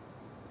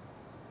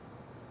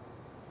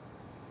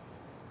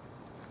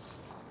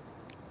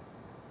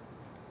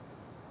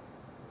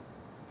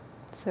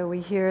 So we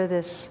hear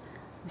this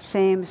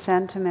same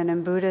sentiment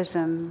in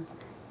Buddhism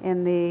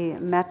in the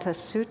Metta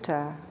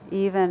Sutta.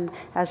 Even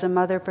as a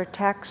mother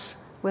protects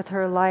with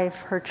her life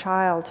her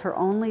child, her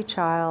only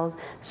child,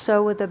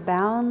 so with a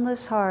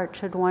boundless heart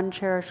should one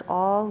cherish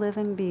all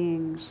living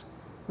beings,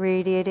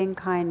 radiating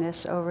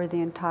kindness over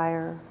the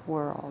entire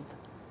world.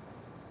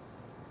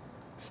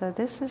 So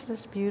this is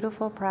this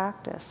beautiful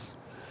practice.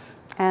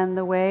 And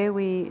the way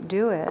we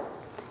do it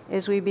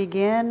is we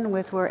begin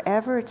with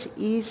wherever it's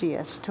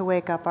easiest to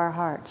wake up our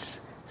hearts.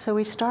 So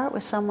we start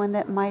with someone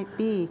that might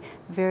be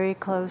very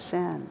close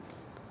in,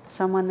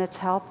 someone that's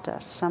helped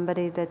us,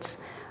 somebody that's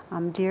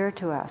dear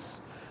to us.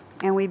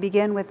 And we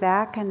begin with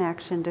that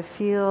connection to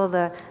feel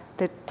the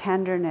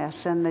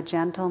tenderness and the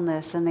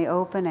gentleness and the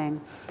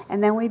opening.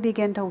 And then we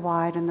begin to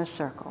widen the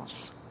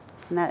circles.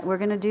 And that, we're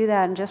going to do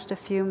that in just a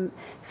few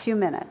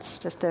minutes,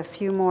 just a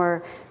few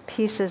more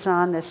pieces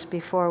on this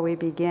before we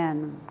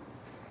begin.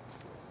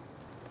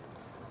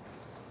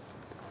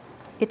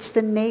 It's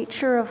the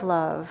nature of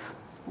love,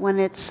 when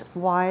it's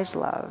wise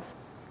love,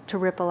 to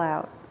ripple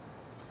out.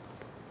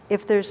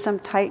 If there's some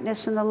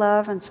tightness in the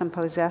love and some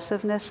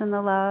possessiveness in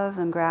the love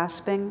and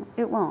grasping,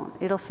 it won't.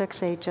 It'll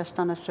fixate just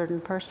on a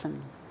certain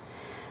person.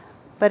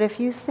 But if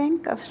you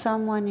think of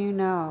someone you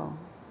know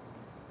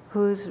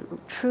who's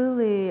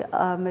truly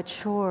a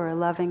mature,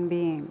 loving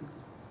being,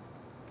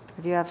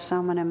 if you have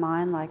someone in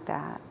mind like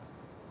that,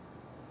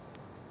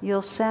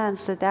 you'll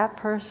sense that that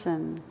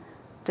person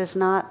does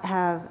not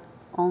have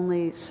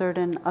only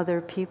certain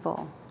other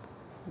people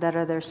that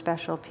are their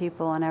special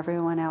people and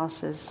everyone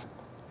else is,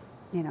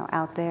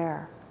 out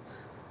there.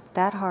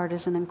 That heart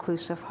is an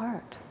inclusive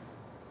heart.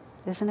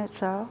 Isn't it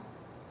so?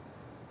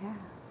 Yeah.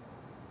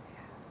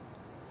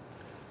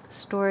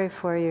 Story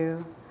for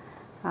you.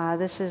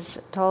 This is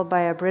told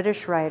by a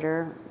British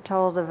writer,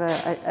 told of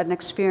an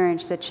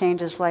experience that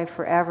changed his life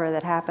forever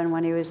that happened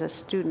when he was a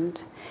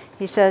student.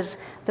 He says,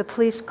 the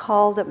police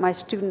called at my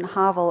student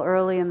hovel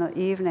early in the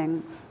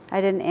evening. I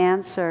didn't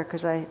answer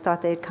because I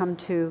thought they'd come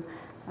to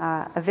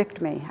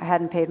evict me. I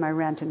hadn't paid my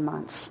rent in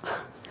months.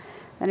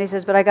 And he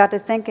says, but I got to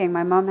thinking,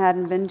 my mom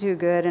hadn't been too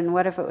good, and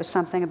what if it was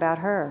something about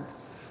her?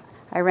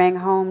 I rang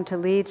home to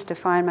Leeds to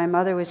find my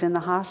mother was in the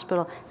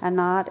hospital and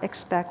not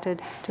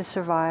expected to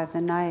survive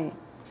the night.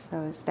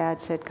 So his dad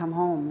said, come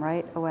home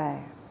right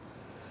away.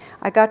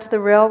 I got to the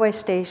railway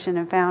station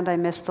and found I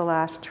missed the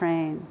last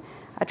train.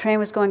 A train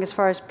was going as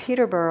far as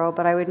Peterborough,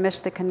 but I would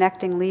miss the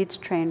connecting Leeds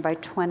train by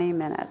 20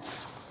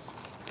 minutes.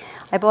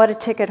 I bought a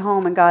ticket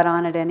home and got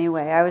on it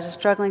anyway. I was a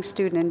struggling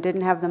student and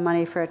didn't have the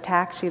money for a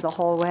taxi the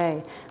whole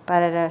way, but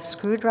I had a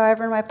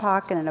screwdriver in my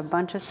pocket and a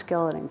bunch of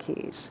skeleton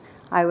keys.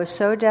 I was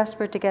so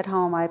desperate to get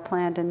home, I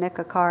planned to nick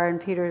a car in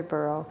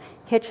Peterborough,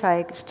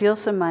 hitchhike, steal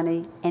some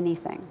money,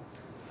 anything.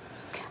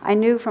 I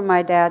knew from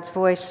my dad's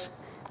voice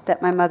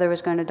that my mother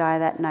was going to die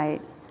that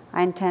night.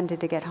 I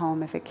intended to get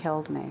home if it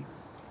killed me.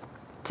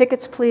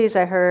 Tickets, please,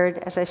 I heard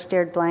as I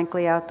stared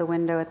blankly out the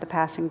window at the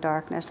passing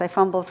darkness. I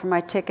fumbled for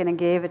my ticket and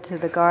gave it to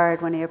the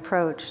guard when he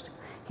approached.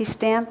 He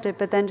stamped it,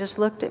 but then just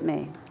looked at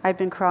me. I'd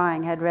been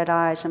crying, had red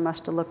eyes, and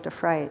must have looked a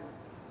fright.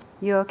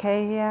 You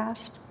okay, he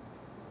asked.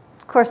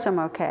 Of course I'm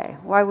okay.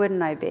 Why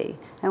wouldn't I be?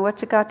 And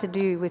what's it got to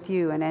do with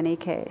you in any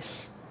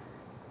case?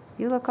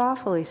 You look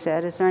awful, he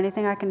said. Is there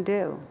anything I can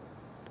do?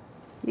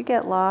 You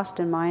get lost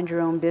and mind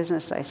your own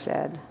business, I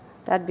said.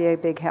 That'd be a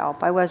big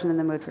help. I wasn't in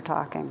the mood for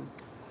talking.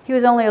 He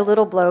was only a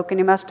little bloke, and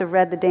he must have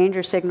read the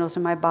danger signals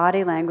in my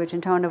body language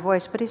and tone of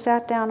voice, but he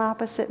sat down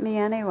opposite me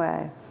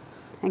anyway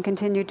and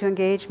continued to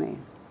engage me.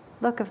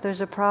 Look, if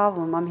there's a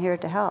problem, I'm here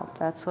to help.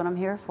 That's what I'm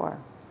here for.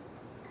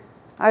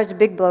 I was a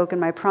big bloke in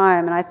my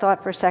prime, and I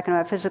thought for a second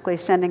about physically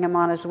sending him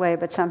on his way,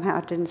 but somehow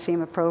it didn't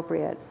seem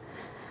appropriate.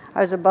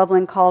 I was a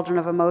bubbling cauldron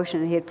of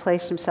emotion, and he had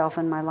placed himself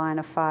in my line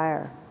of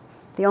fire.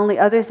 The only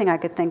other thing I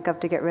could think of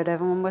to get rid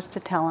of him was to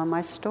tell him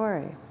my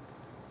story.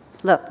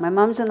 Look, my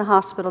mom's in the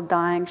hospital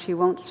dying. She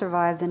won't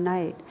survive the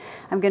night.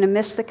 I'm going to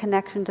miss the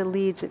connection to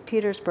Leeds at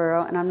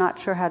Petersborough, and I'm not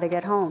sure how to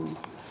get home.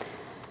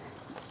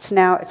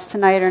 It's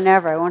tonight or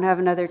never. I won't have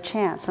another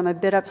chance. I'm a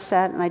bit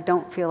upset, and I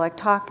don't feel like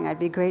talking. I'd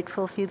be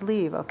grateful if you'd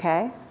leave,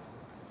 okay?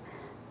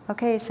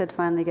 Okay, he said,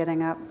 finally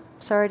getting up.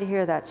 Sorry to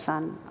hear that,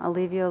 son. I'll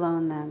leave you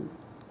alone then.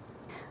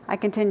 I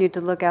continued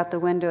to look out the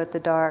window at the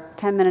dark.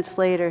 10 minutes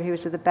later, he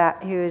was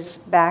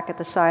back at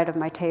the side of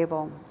my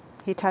table.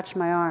 He touched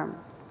my arm.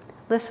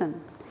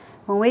 Listen,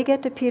 when we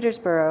get to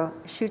Petersborough,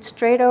 shoot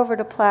straight over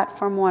to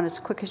Platform 1 as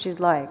quick as you'd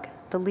like.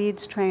 The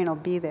Leeds train will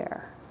be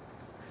there.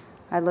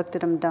 I looked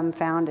at him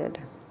dumbfounded.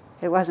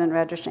 It wasn't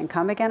registering.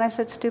 Come again, I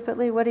said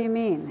stupidly. What do you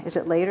mean? Is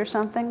it late or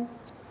something?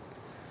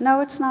 No,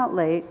 it's not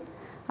late.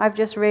 I've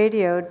just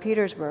radioed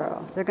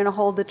Petersborough. They're going to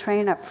hold the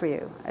train up for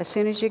you. As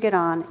soon as you get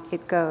on,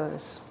 it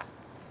goes.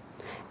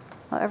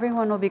 Well,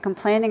 everyone will be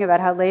complaining about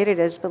how late it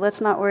is, but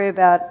let's not worry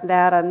about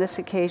that on this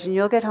occasion.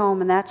 You'll get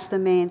home, and that's the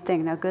main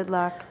thing. Now, good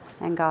luck,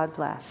 and God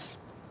bless.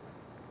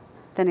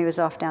 Then he was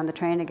off down the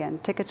train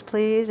again. Tickets,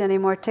 please. Any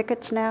more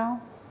tickets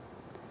now?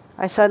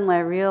 I suddenly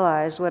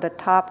realized what a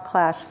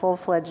top-class,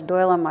 full-fledged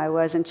Doylem I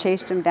was and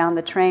chased him down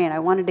the train. I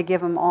wanted to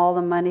give him all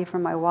the money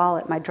from my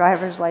wallet, my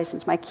driver's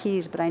license, my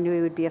keys, but I knew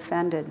he would be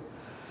offended.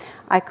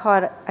 I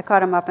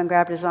caught him up and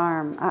grabbed his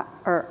arm. I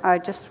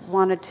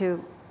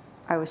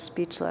was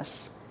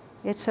speechless.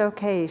 It's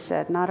okay, he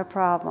said, not a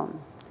problem.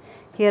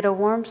 He had a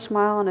warm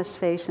smile on his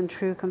face and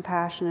true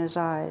compassion in his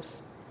eyes.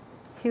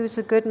 He was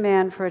a good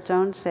man for its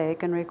own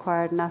sake and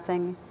required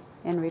nothing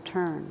in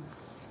return.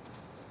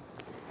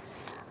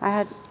 I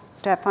had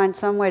to find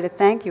some way to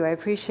thank you. I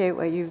appreciate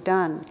what you've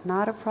done.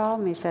 Not a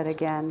problem, he said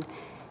again.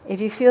 If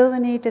you feel the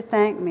need to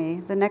thank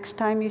me, the next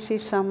time you see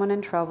someone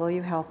in trouble,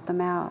 you help them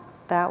out.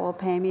 That will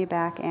pay me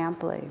back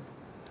amply.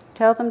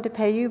 Tell them to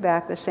pay you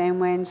back the same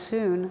way, and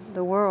soon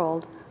the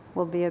world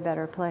will be a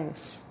better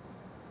place.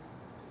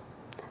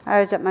 I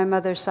was at my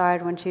mother's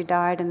side when she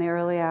died in the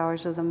early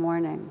hours of the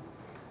morning.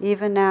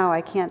 Even now,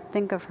 I can't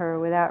think of her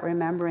without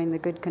remembering the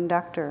good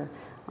conductor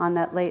on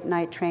that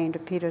late-night train to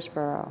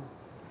Petersborough.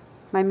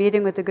 My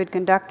meeting with the good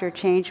conductor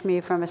changed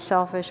me from a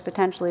selfish,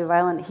 potentially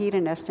violent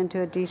hedonist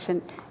into a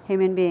decent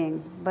human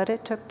being, but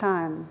it took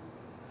time.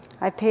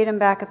 I've paid him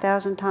back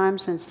 1,000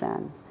 times since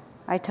then.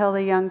 I tell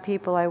the young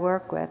people I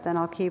work with, and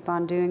I'll keep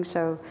on doing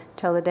so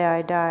till the day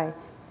I die,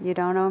 you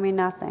don't owe me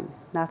nothing,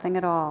 nothing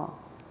at all.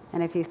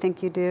 And if you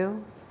think you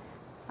do,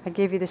 I'd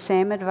give you the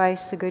same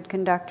advice the good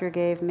conductor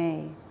gave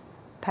me.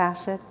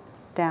 Pass it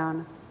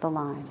down the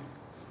line.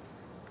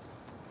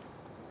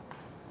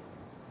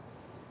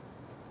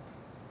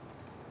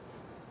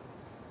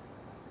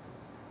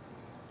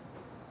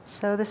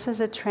 So this is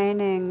a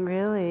training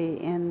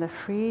really in the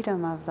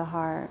freedom of the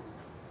heart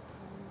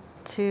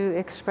to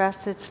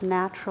express its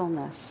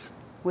naturalness,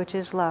 which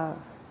is love.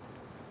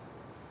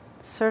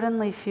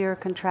 Certainly fear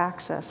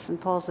contracts us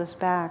and pulls us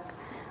back,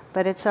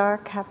 but it's our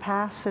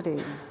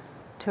capacity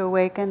to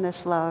awaken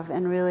this love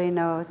and really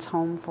know it's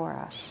home for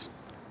us.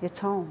 It's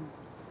home.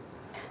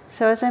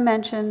 So as I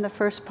mentioned, the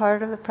first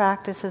part of the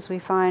practice is we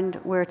find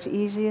where it's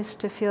easiest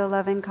to feel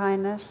loving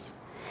kindness.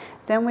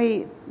 Then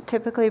we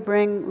typically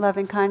bring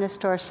loving kindness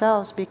to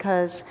ourselves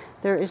because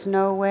there is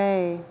no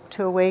way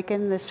to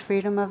awaken this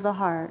freedom of the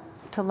heart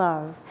to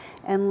love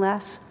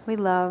unless we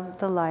love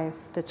the life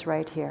that's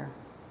right here.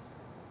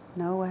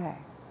 No way.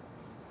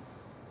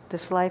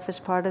 This life is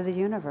part of the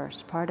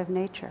universe, part of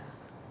nature.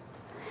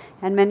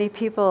 And many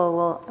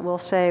people will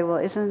say, well,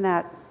 isn't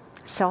that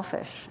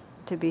selfish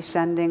to be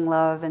sending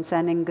love and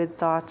sending good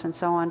thoughts and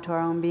so on to our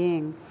own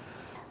being?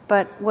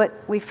 But what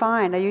we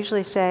find, I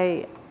usually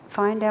say,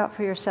 find out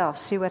for yourself,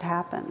 see what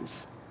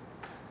happens.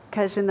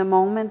 Because in the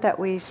moment that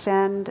we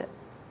send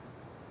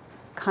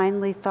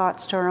kindly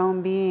thoughts to our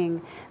own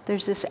being,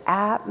 there's this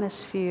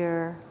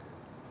atmosphere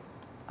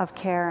of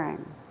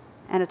caring.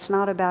 And it's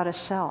not about a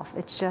self,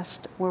 it's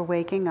just we're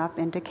waking up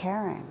into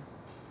caring.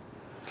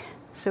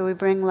 So we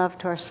bring love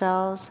to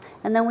ourselves,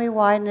 and then we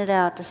widen it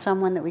out to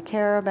someone that we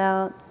care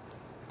about,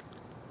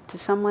 to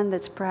someone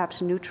that's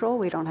perhaps neutral,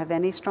 we don't have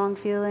any strong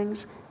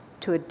feelings,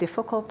 to a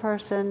difficult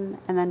person,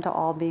 and then to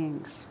all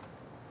beings.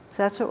 So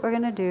that's what we're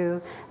going to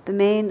do. The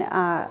main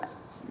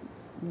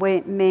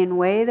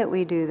way that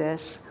we do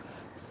this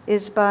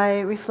is by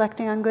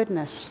reflecting on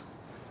goodness.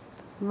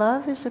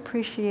 Love is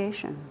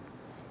appreciation.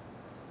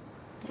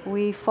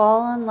 We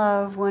fall in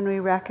love when we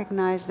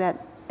recognize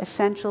that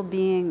essential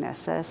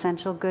beingness, that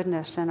essential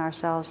goodness in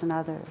ourselves and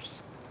others.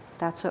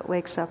 That's what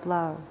wakes up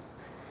love.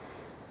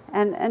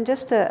 And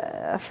just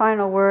a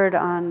final word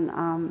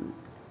on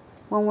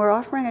when we're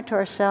offering it to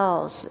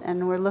ourselves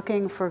and we're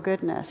looking for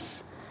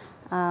goodness,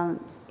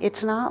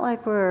 it's not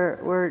like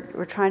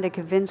we're trying to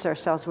convince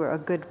ourselves we're a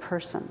good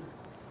person.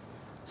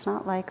 It's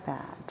not like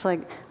that. It's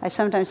like, I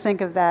sometimes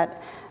think of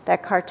that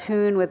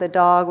cartoon with a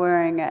dog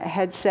wearing a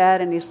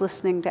headset and he's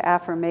listening to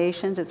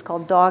affirmations. It's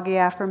called doggy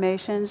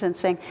affirmations, and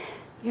saying,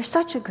 "You're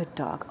such a good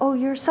dog. Oh,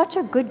 you're such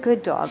a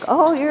good dog.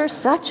 Oh, you're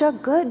such a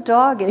good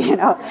dog." And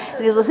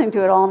he's listening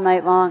to it all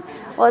night long.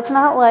 Well, it's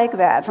not like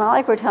that. It's not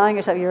like we're telling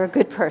yourself, "You're a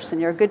good person.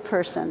 You're a good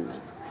person."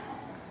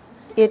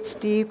 It's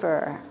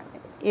deeper.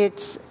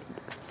 It's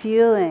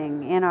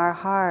feeling in our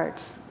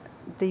hearts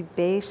the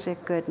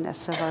basic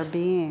goodness of our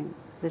being,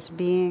 this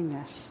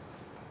beingness.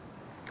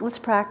 Let's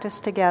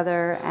practice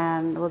together,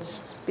 and we'll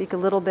just speak a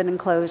little bit in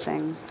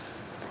closing.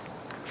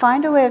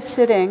 Find a way of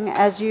sitting,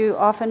 as you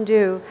often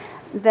do,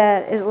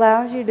 that it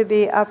allows you to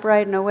be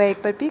upright and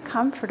awake, but be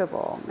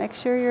comfortable. Make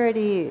sure you're at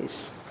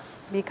ease.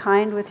 Be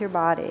kind with your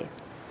body.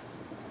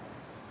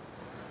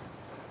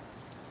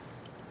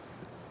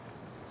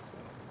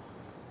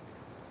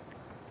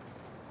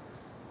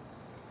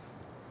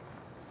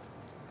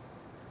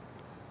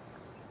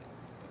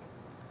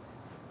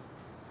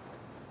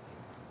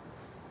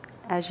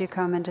 As you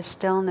come into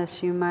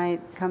stillness, you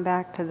might come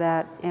back to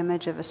that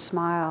image of a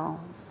smile.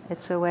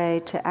 It's a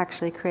way to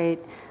actually create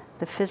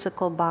the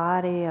physical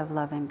body of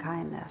loving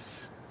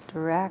kindness,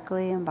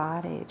 directly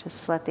embody.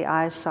 Just let the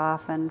eyes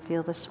soften,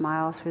 feel the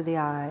smile through the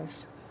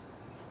eyes.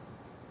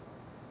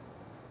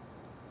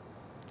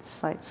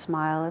 Slight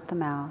smile at the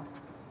mouth.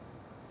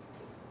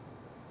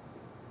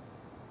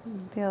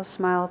 Feel a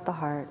smile at the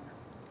heart.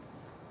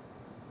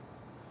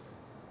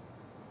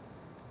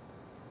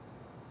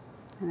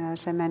 And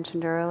as I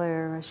mentioned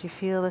earlier, as you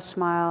feel the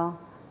smile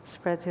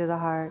spread through the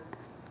heart,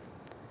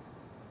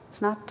 it's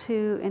not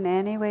to in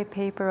any way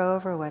paper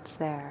over what's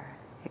there.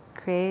 It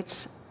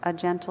creates a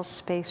gentle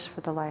space for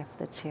the life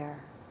that's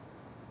here.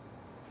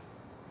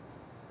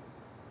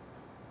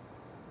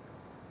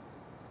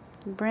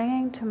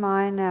 Bringing to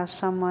mind now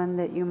someone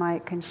that you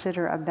might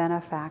consider a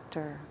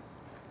benefactor.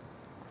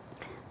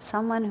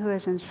 Someone who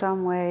has in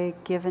some way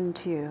given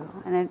to you.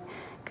 And it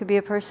could be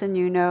a person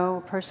you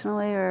know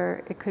personally,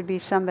 or it could be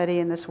somebody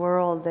in this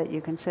world that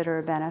you consider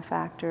a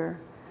benefactor.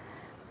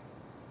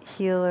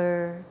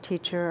 Healer,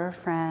 teacher, or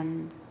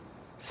friend.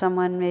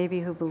 Someone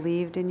maybe who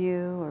believed in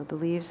you or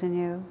believes in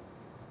you.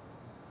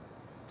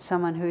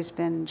 Someone who's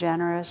been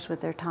generous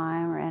with their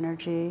time or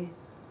energy,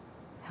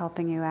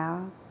 helping you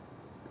out.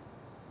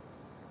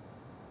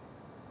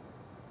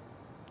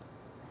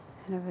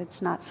 And if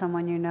it's not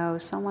someone you know,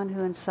 someone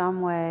who in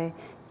some way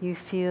you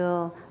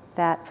feel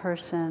that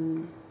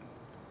person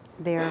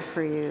there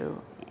for you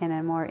in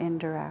a more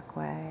indirect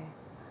way.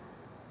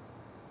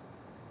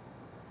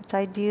 It's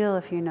ideal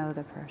if you know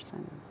the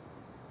person,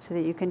 so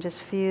that you can just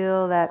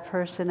feel that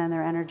person and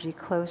their energy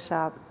close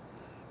up,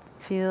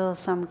 feel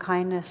some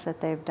kindness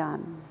that they've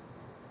done,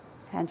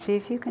 and see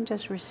if you can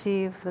just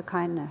receive the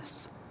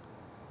kindness.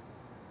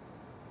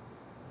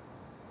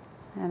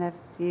 And if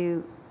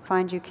you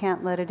find you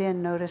can't let it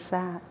in, notice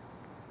that.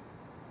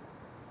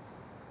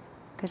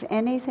 Because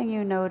anything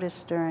you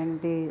notice during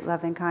the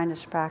loving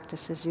kindness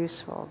practice is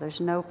useful.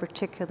 There's no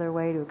particular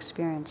way to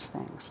experience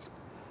things.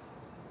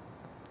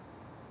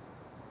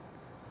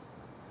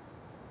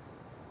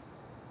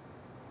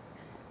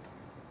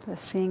 So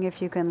seeing if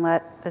you can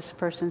let this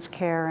person's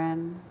care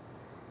in,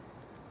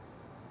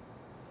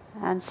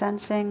 and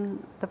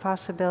sensing the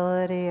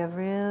possibility of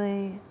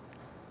really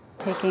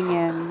taking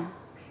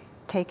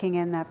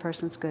in that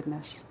person's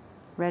goodness,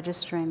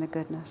 registering the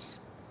goodness.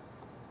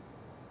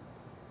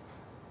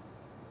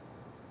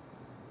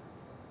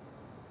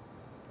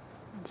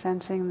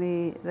 Sensing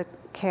the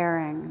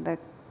caring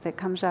that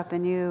comes up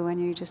in you when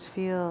you just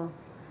feel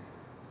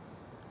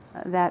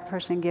that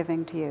person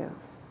giving to you,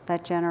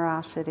 that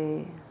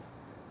generosity.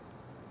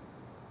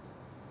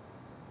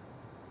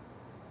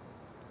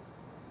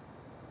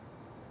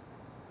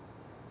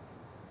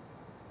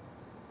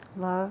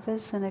 Love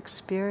is an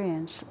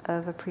experience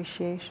of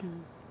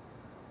appreciation.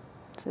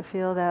 So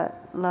feel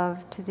that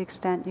love to the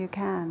extent you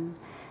can.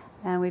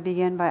 And we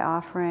begin by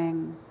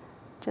offering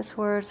just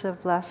words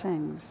of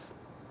blessings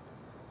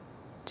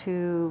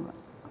to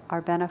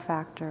our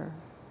benefactor.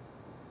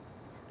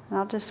 And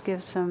I'll just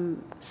give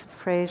some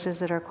phrases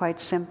that are quite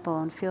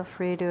simple, and feel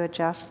free to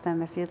adjust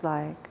them if you'd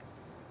like.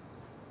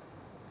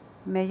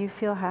 May you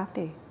feel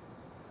happy.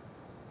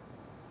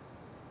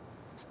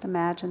 Just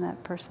imagine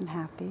that person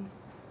happy.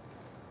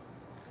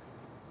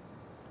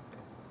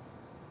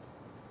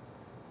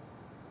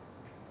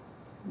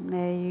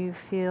 May you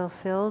feel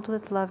filled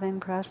with loving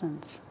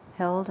presence,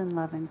 held in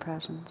loving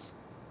presence.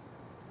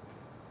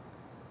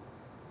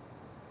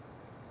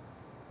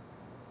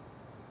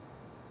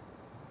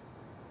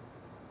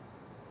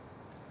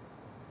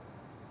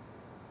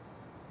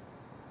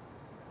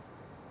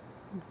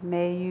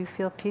 May you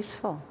feel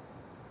peaceful.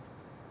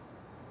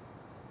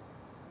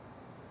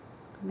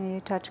 may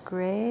you touch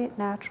great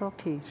natural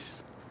peace.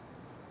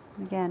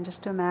 Again,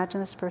 just to imagine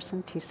this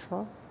person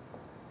peaceful.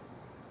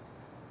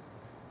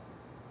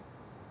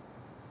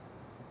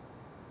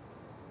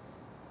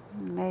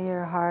 May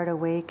your heart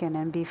awaken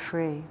and be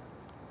free.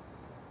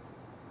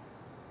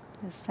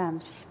 Just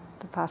sense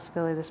the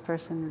possibility of this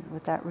person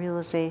with that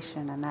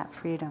realization and that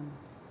freedom.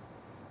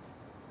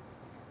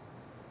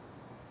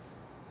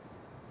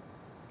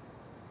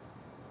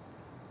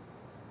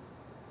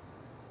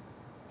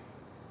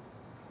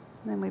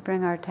 Then we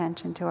bring our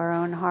attention to our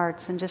own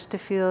hearts and just to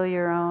feel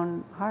your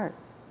own heart.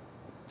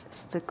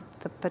 Just the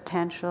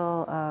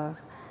potential of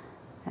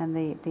and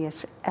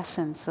the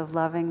essence of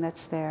loving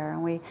that's there.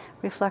 And we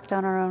reflect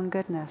on our own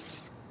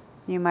goodness.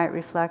 You might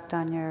reflect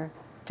on your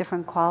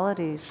different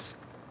qualities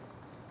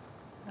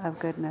of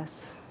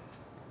goodness.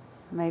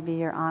 Maybe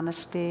your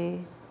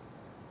honesty,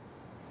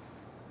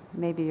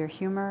 maybe your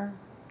humor,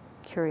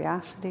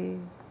 curiosity,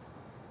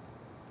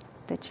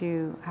 that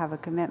you have a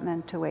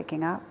commitment to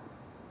waking up,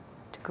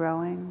 to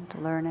growing, to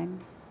learning.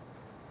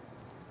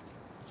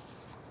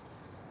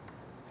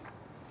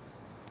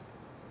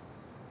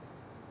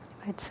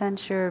 I'd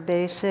sense your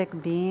basic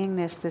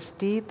beingness, this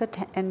deep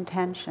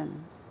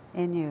intention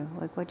in you,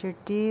 like what your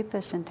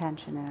deepest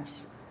intention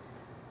is,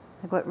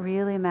 like what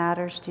really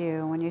matters to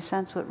you. When you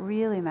sense what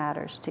really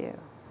matters to you,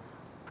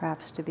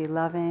 perhaps to be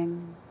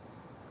loving,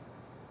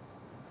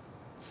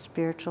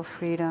 spiritual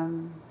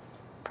freedom,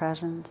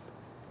 presence,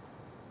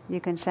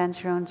 you can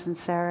sense your own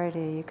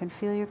sincerity, you can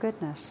feel your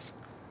goodness,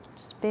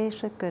 just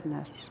basic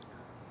goodness.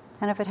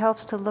 And if it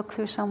helps to look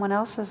through someone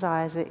else's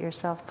eyes at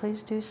yourself,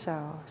 please do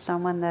so.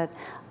 Someone that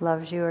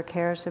loves you or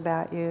cares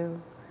about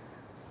you.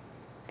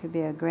 It could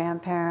be a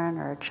grandparent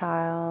or a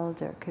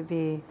child, or it could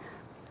be,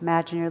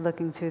 imagine you're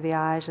looking through the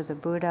eyes of the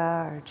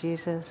Buddha or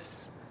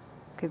Jesus.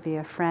 It could be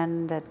a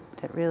friend that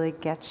really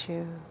gets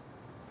you.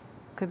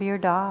 It could be your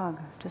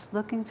dog, just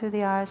looking through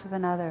the eyes of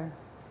another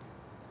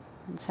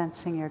and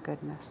sensing your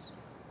goodness.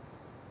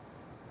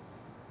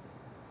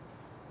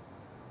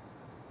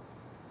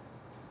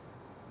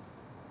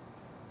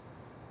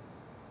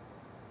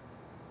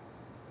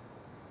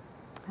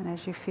 And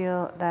as you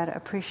feel that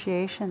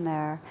appreciation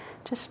there,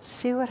 just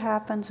see what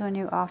happens when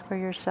you offer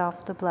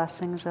yourself the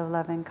blessings of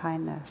loving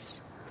kindness.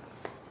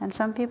 And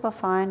some people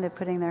find that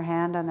putting their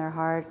hand on their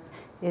heart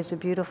is a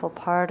beautiful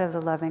part of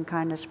the loving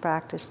kindness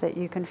practice, that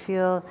you can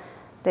feel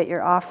that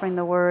you're offering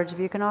the words,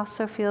 but you can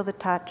also feel the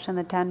touch and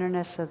the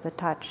tenderness of the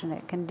touch, and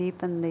it can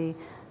deepen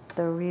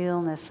the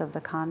realness of the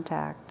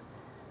contact.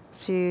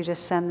 So you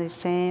just send these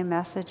same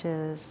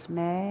messages,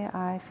 may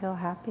I feel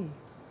happy.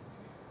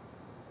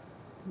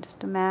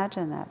 Just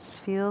imagine that.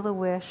 Feel the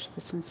wish,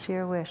 the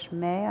sincere wish,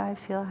 may I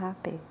feel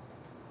happy.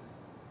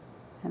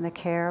 And the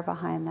care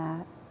behind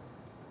that.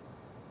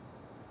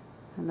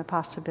 And the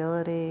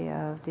possibility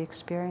of the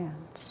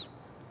experience.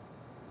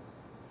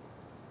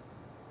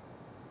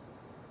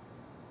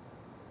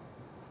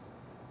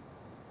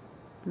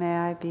 May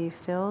I be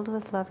filled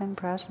with loving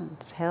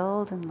presence,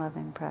 held in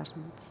loving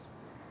presence.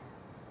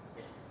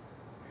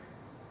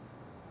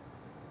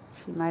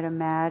 So you might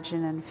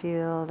imagine and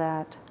feel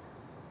that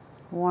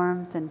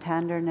warmth and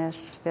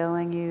tenderness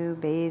filling you,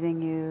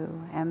 bathing you,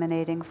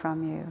 emanating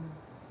from you.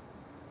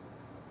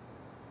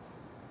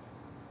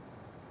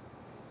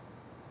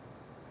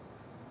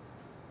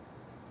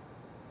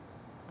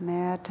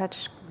 May I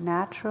touch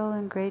natural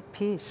and great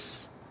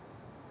peace,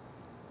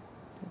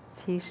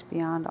 the peace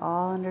beyond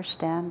all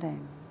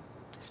understanding,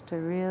 just to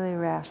really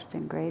rest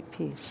in great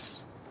peace.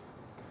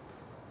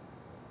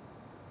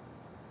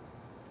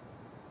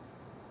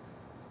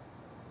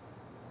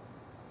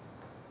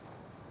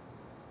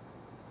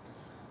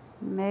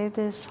 May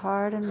this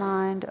heart and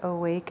mind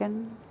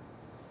awaken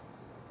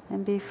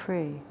and be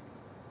free.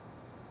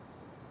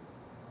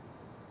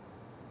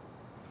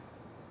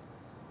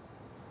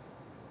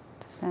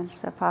 To sense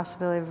the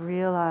possibility of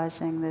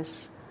realizing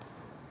this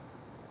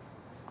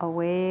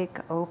awake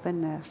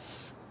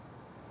openness,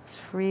 this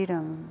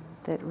freedom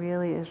that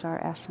really is our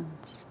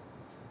essence,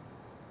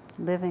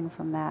 living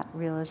from that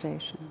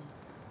realization.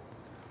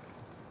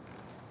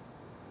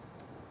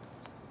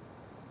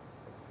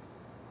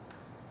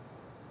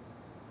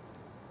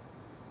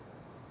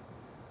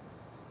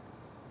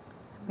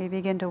 We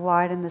begin to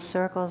widen the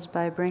circles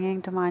by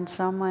bringing to mind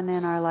someone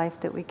in our life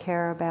that we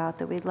care about,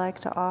 that we'd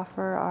like to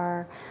offer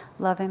our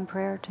loving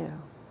prayer to.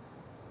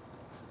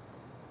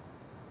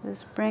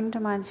 Just bring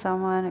to mind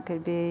someone. It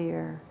could be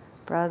your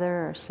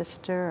brother or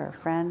sister or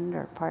friend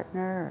or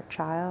partner or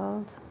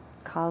child,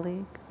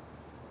 colleague,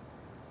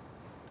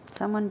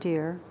 someone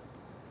dear.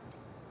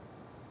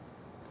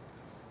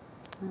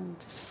 And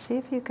just see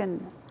if you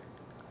can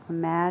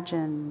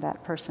imagine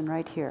that person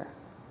right here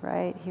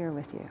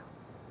with you.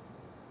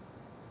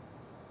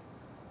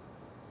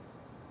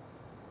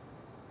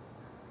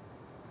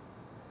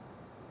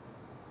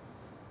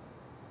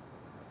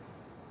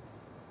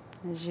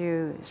 As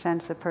you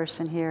sense the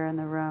person here in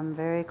the room,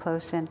 very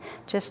close in,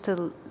 just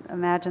to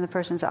imagine the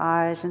person's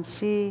eyes and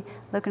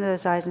look into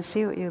those eyes and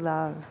see what you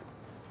love.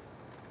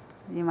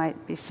 You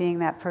might be seeing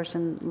that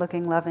person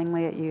looking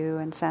lovingly at you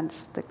and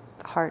sense the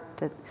heart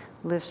that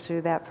lives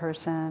through that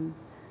person.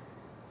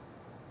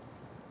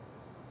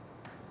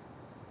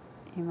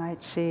 You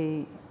might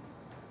see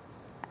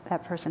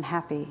that person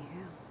happy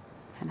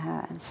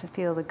and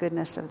feel the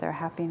goodness of their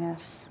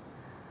happiness.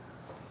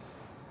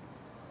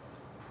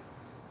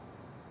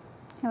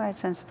 You might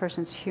sense a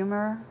person's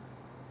humor,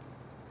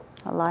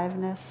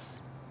 aliveness.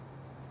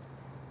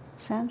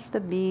 Sense the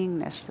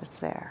beingness that's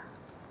there,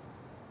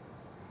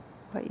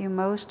 what you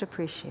most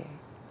appreciate.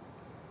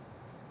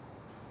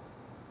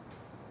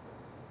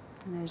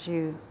 And as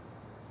you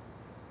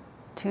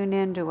tune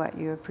into what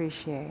you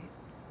appreciate,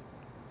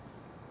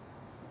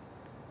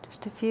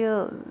 just to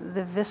feel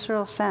the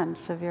visceral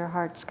sense of your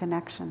heart's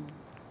connection,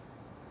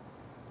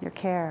 your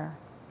care,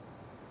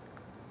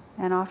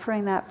 and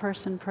offering that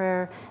person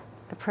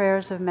the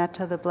prayers of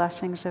metta, the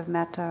blessings of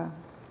metta.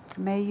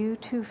 May you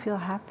too feel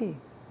happy.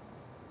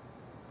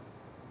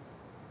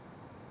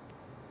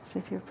 As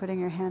if you're putting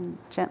your hand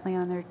gently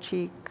on their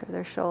cheek or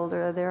their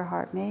shoulder or their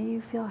heart. May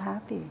you feel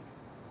happy.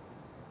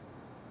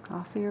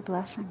 Offer your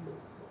blessing.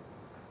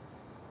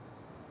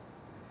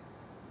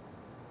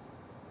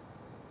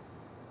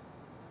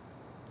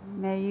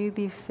 May you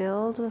be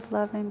filled with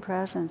loving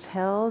presence,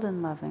 held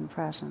in loving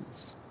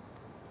presence.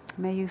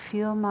 May you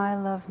feel my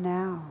love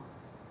now.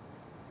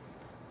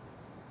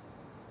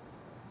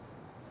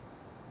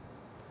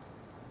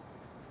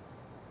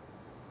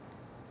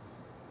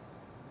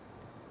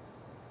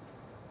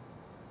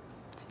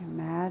 So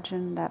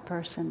imagine that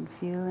person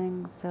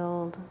feeling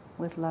filled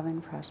with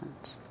loving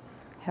presence,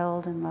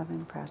 held in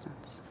loving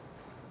presence.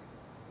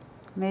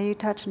 May you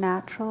touch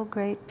natural,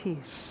 great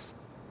peace.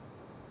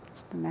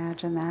 Just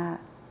imagine that.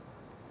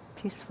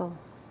 Peaceful.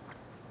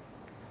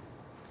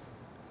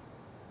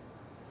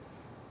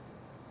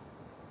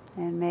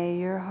 And may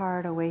your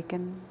heart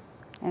awaken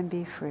and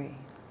be free.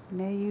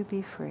 May you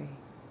be free.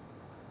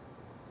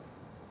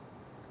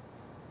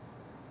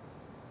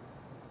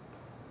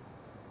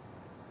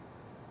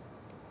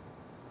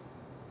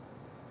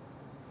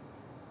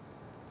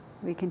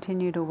 We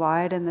continue to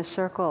widen the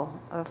circle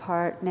of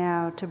heart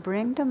now to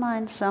bring to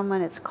mind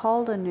someone. It's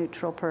called a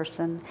neutral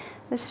person.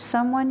 This is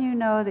someone you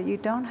know that you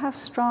don't have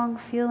strong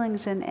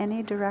feelings in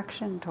any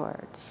direction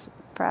towards.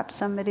 Perhaps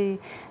somebody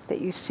that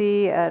you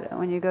see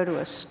when you go to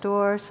a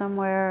store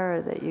somewhere,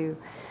 or that you,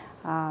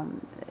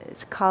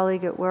 it's a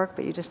colleague at work,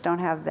 but you just don't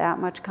have that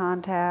much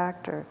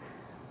contact, or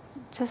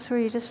just where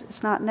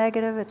it's not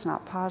negative, it's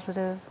not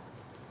positive.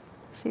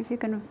 See if you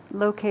can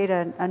locate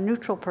a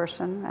neutral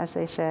person, as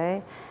they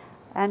say,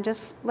 and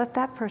just let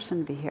that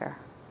person be here.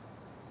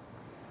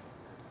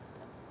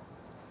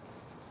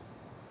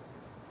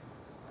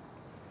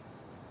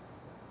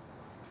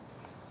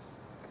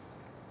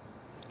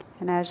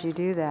 And as you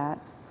do that,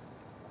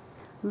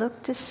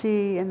 look to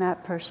see in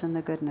that person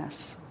the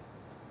goodness.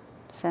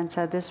 Sense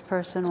how this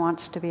person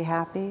wants to be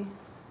happy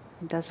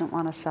and doesn't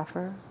want to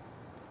suffer.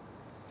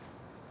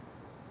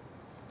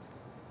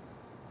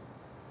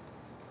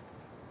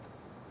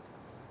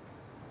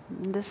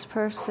 And this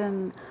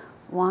person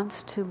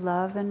wants to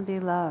love and be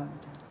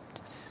loved.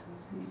 Just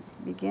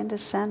begin to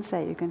sense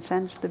that. You can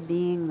sense the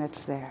being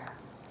that's there.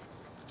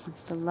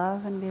 Wants to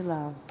love and be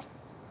loved.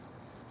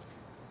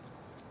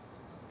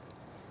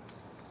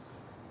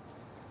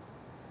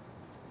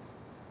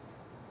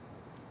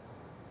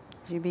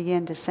 As you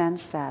begin to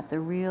sense that,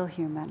 the real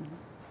human,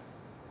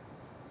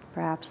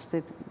 perhaps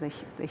the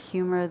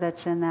humor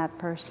that's in that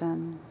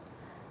person,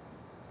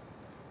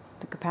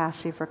 the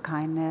capacity for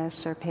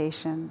kindness or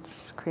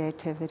patience,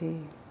 creativity,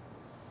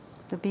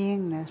 the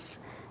beingness,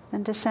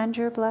 then to send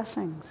your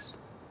blessings.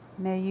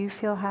 May you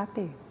feel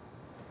happy.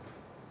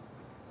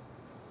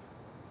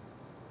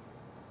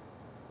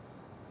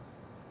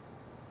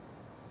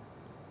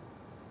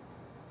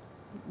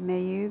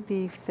 May you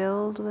be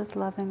filled with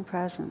loving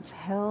presence,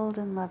 held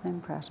in loving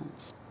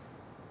presence.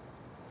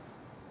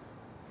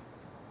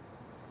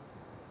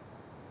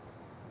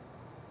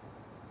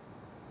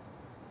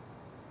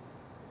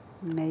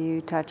 May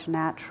you touch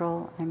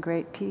natural and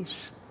great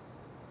peace.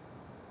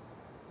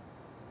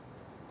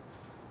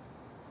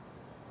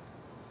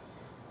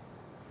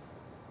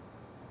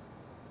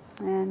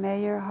 And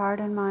may your heart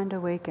and mind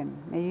awaken.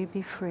 May you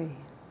be free.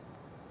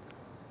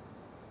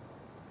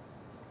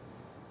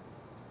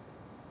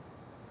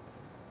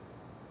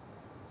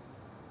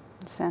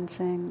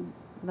 Sensing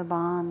the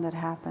bond that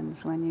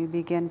happens when you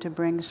begin to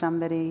bring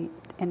somebody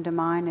into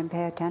mind and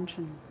pay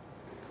attention.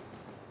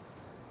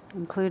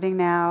 Including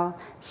now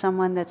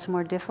someone that's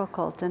more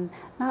difficult, and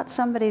not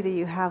somebody that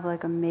you have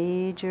like a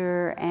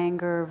major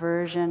anger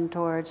aversion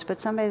towards, but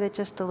somebody that's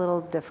just a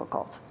little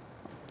difficult.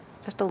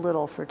 Just a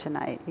little for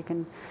tonight. You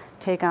can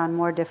take on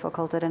more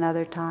difficult at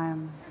another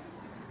time.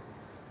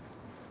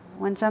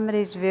 When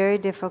somebody's very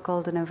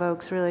difficult and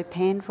evokes really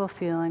painful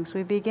feelings,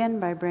 we begin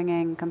by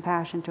bringing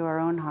compassion to our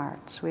own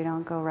hearts. We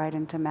don't go right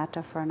into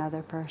metta for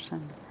another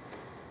person.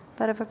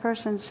 But if a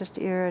person's just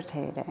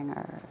irritating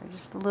or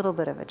just a little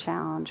bit of a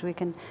challenge, we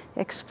can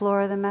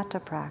explore the metta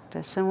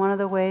practice. And one of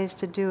the ways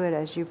to do it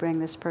as you bring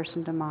this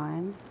person to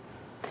mind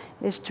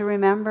is to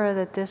remember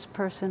that this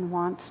person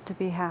wants to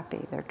be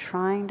happy. They're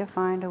trying to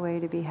find a way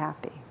to be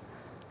happy,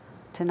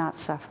 to not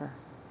suffer.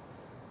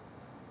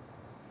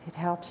 It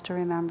helps to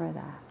remember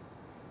that.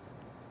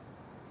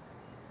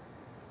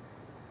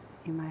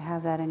 You might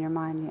have that in your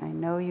mind. I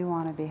know you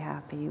want to be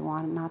happy. You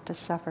want not to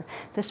suffer.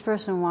 This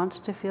person wants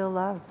to feel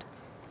loved,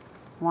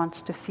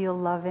 wants to feel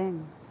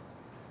loving,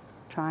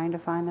 trying to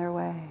find their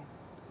way.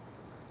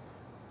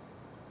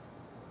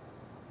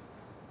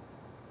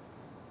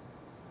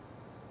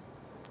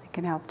 It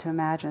can help to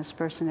imagine this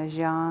person as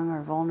young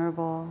or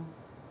vulnerable.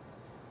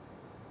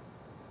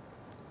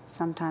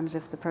 Sometimes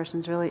if the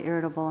person's really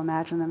irritable,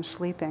 imagine them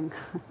sleeping.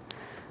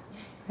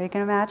 Or you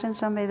can imagine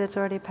somebody that's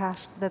already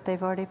passed, that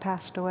they've already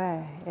passed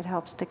away. It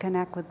helps to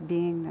connect with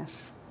beingness.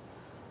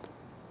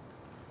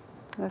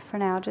 But for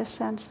now, just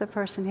sense the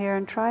person here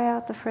and try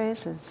out the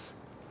phrases.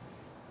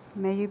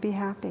 May you be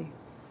happy.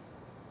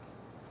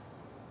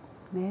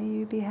 May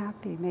you be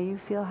happy. May you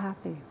feel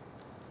happy.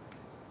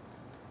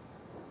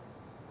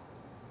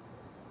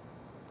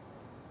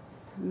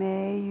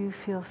 May you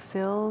feel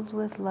filled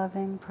with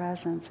loving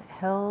presence,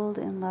 held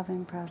in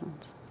loving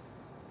presence.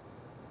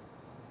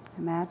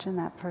 Imagine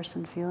that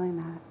person feeling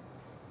that.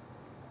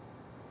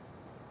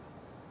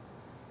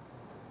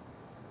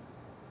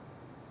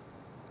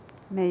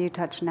 May you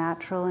touch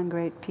natural and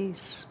great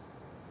peace.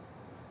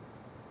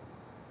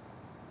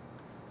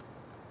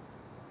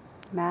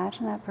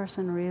 Imagine that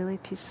person really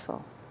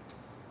peaceful.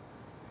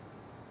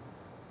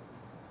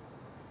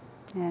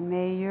 And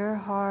may your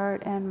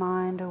heart and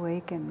mind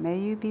awaken. May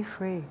you be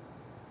free.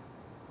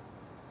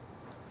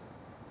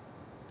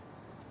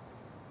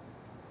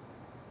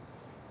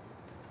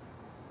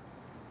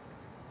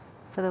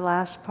 For the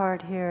last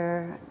part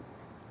here,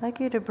 I'd like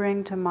you to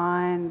bring to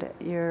mind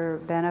your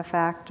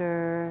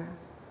benefactor,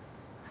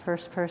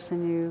 first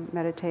person you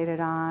meditated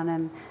on,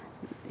 and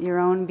your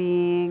own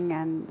being,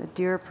 and the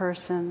dear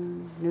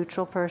person,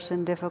 neutral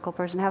person, difficult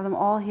person. Have them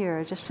all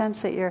here. Just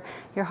sense that your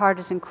heart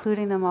is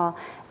including them all.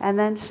 And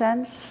then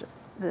sense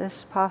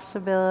this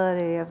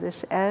possibility of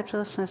this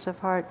edgelessness of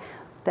heart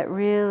that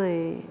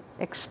really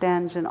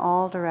extends in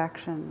all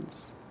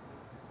directions.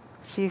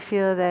 So you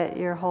feel that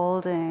you're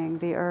holding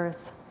the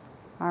earth,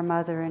 our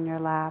mother, in your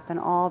lap, and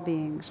all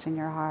beings in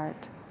your heart.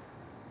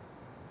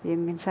 You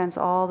can sense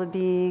all the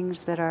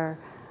beings that are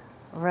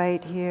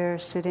right here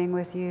sitting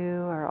with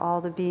you, or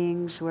all the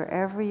beings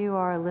wherever you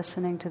are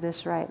listening to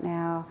this right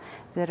now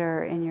that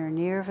are in your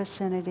near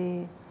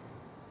vicinity.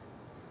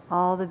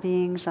 All the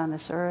beings on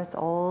this earth,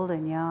 old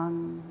and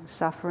young,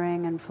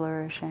 suffering and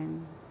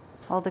flourishing.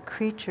 All the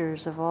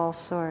creatures of all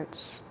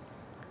sorts.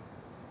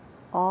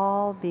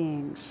 All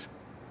beings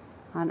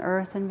on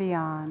earth and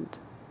beyond,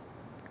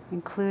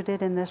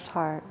 included in this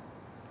heart,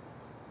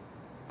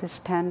 this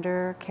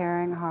tender,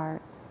 caring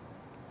heart.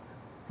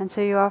 And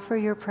so you offer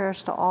your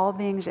prayers to all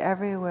beings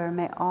everywhere.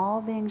 May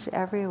all beings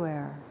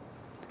everywhere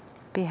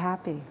be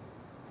happy.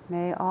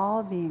 May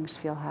all beings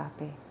feel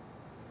happy.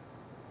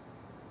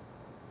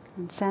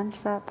 And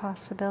sense that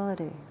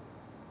possibility.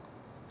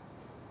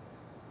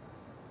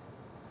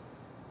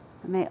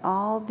 May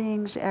all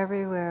beings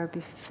everywhere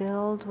be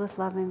filled with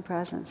loving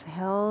presence,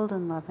 held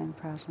in loving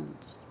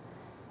presence.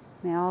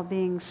 May all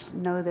beings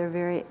know their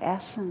very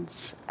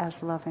essence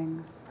as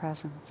loving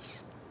presence.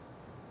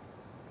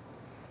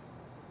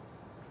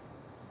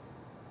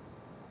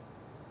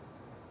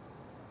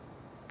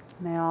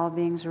 May all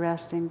beings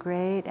rest in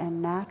great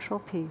and natural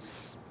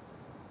peace.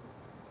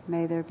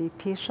 May there be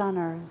peace on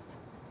earth.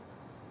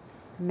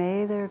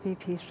 May there be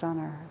peace on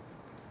earth.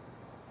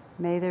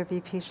 May there be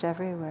peace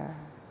everywhere.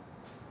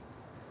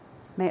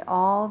 May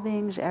all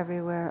beings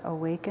everywhere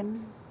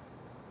awaken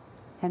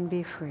and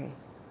be free.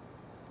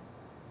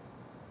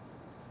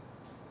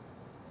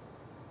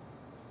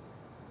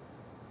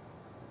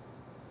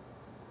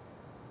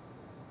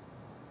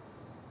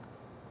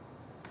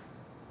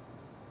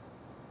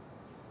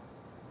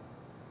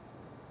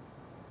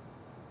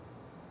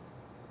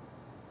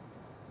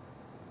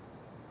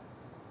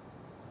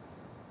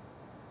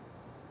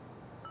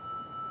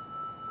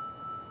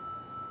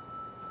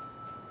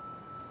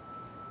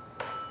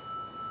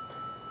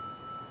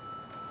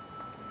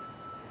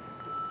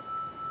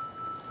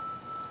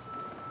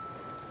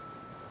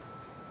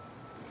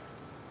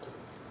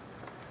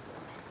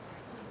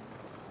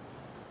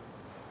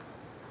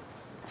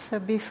 So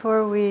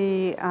before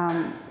we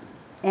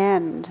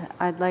end,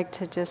 I'd like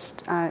to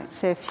just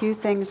say a few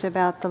things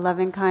about the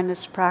loving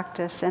kindness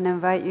practice and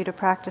invite you to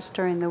practice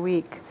during the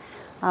week.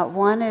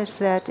 One is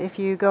that if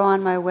you go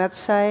on my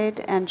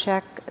website and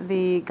check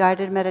the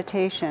guided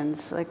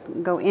meditations,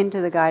 like go into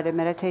the guided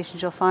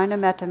meditations, you'll find a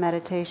metta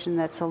meditation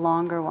that's a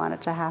longer one.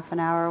 It's a half an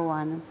hour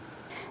one.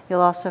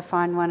 You'll also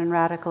find one in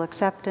radical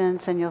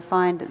acceptance, and you'll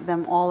find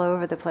them all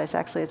over the place.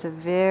 Actually, it's a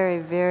very,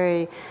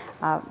 very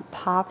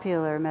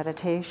popular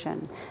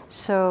meditation.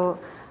 So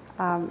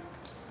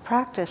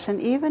practice,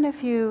 and even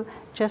if you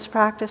just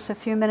practice a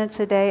few minutes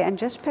a day and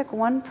just pick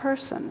one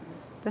person,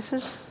 this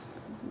is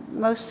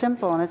most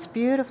simple and it's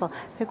beautiful.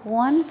 Pick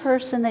one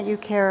person that you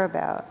care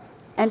about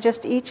And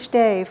just each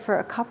day, for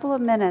a couple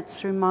of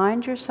minutes,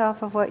 remind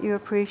yourself of what you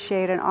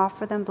appreciate and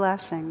offer them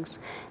blessings,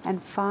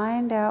 and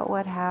find out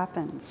what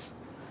happens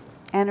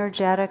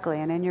energetically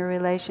and in your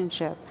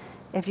relationship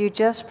if you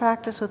just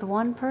practice with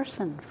one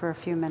person for a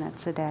few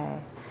minutes a day.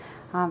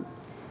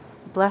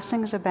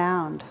 Blessings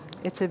abound.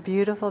 It's a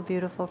beautiful,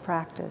 beautiful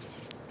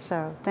practice.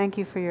 So thank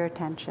you for your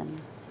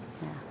attention.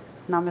 Yeah.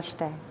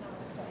 Namaste.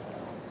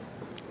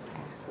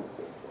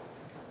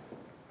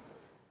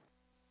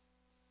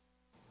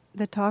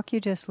 The talk you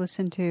just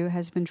listened to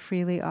has been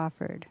freely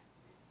offered.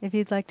 If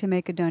you'd like to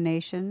make a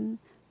donation,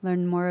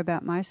 learn more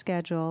about my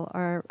schedule,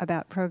 or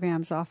about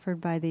programs offered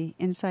by the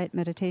Insight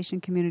Meditation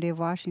Community of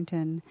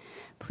Washington,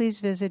 please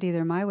visit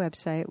either my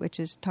website, which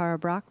is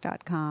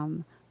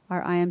tarabrach.com,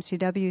 or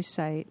IMCW's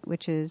site,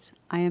 which is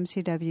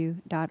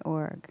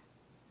imcw.org.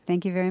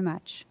 Thank you very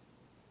much.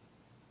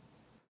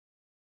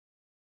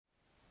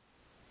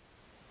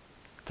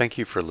 Thank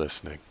you for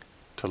listening.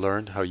 To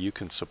learn how you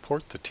can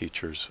support the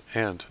teachers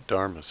and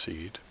Dharma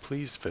Seed,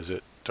 please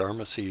visit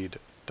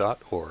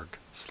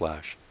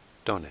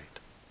dharmaseed.org/donate.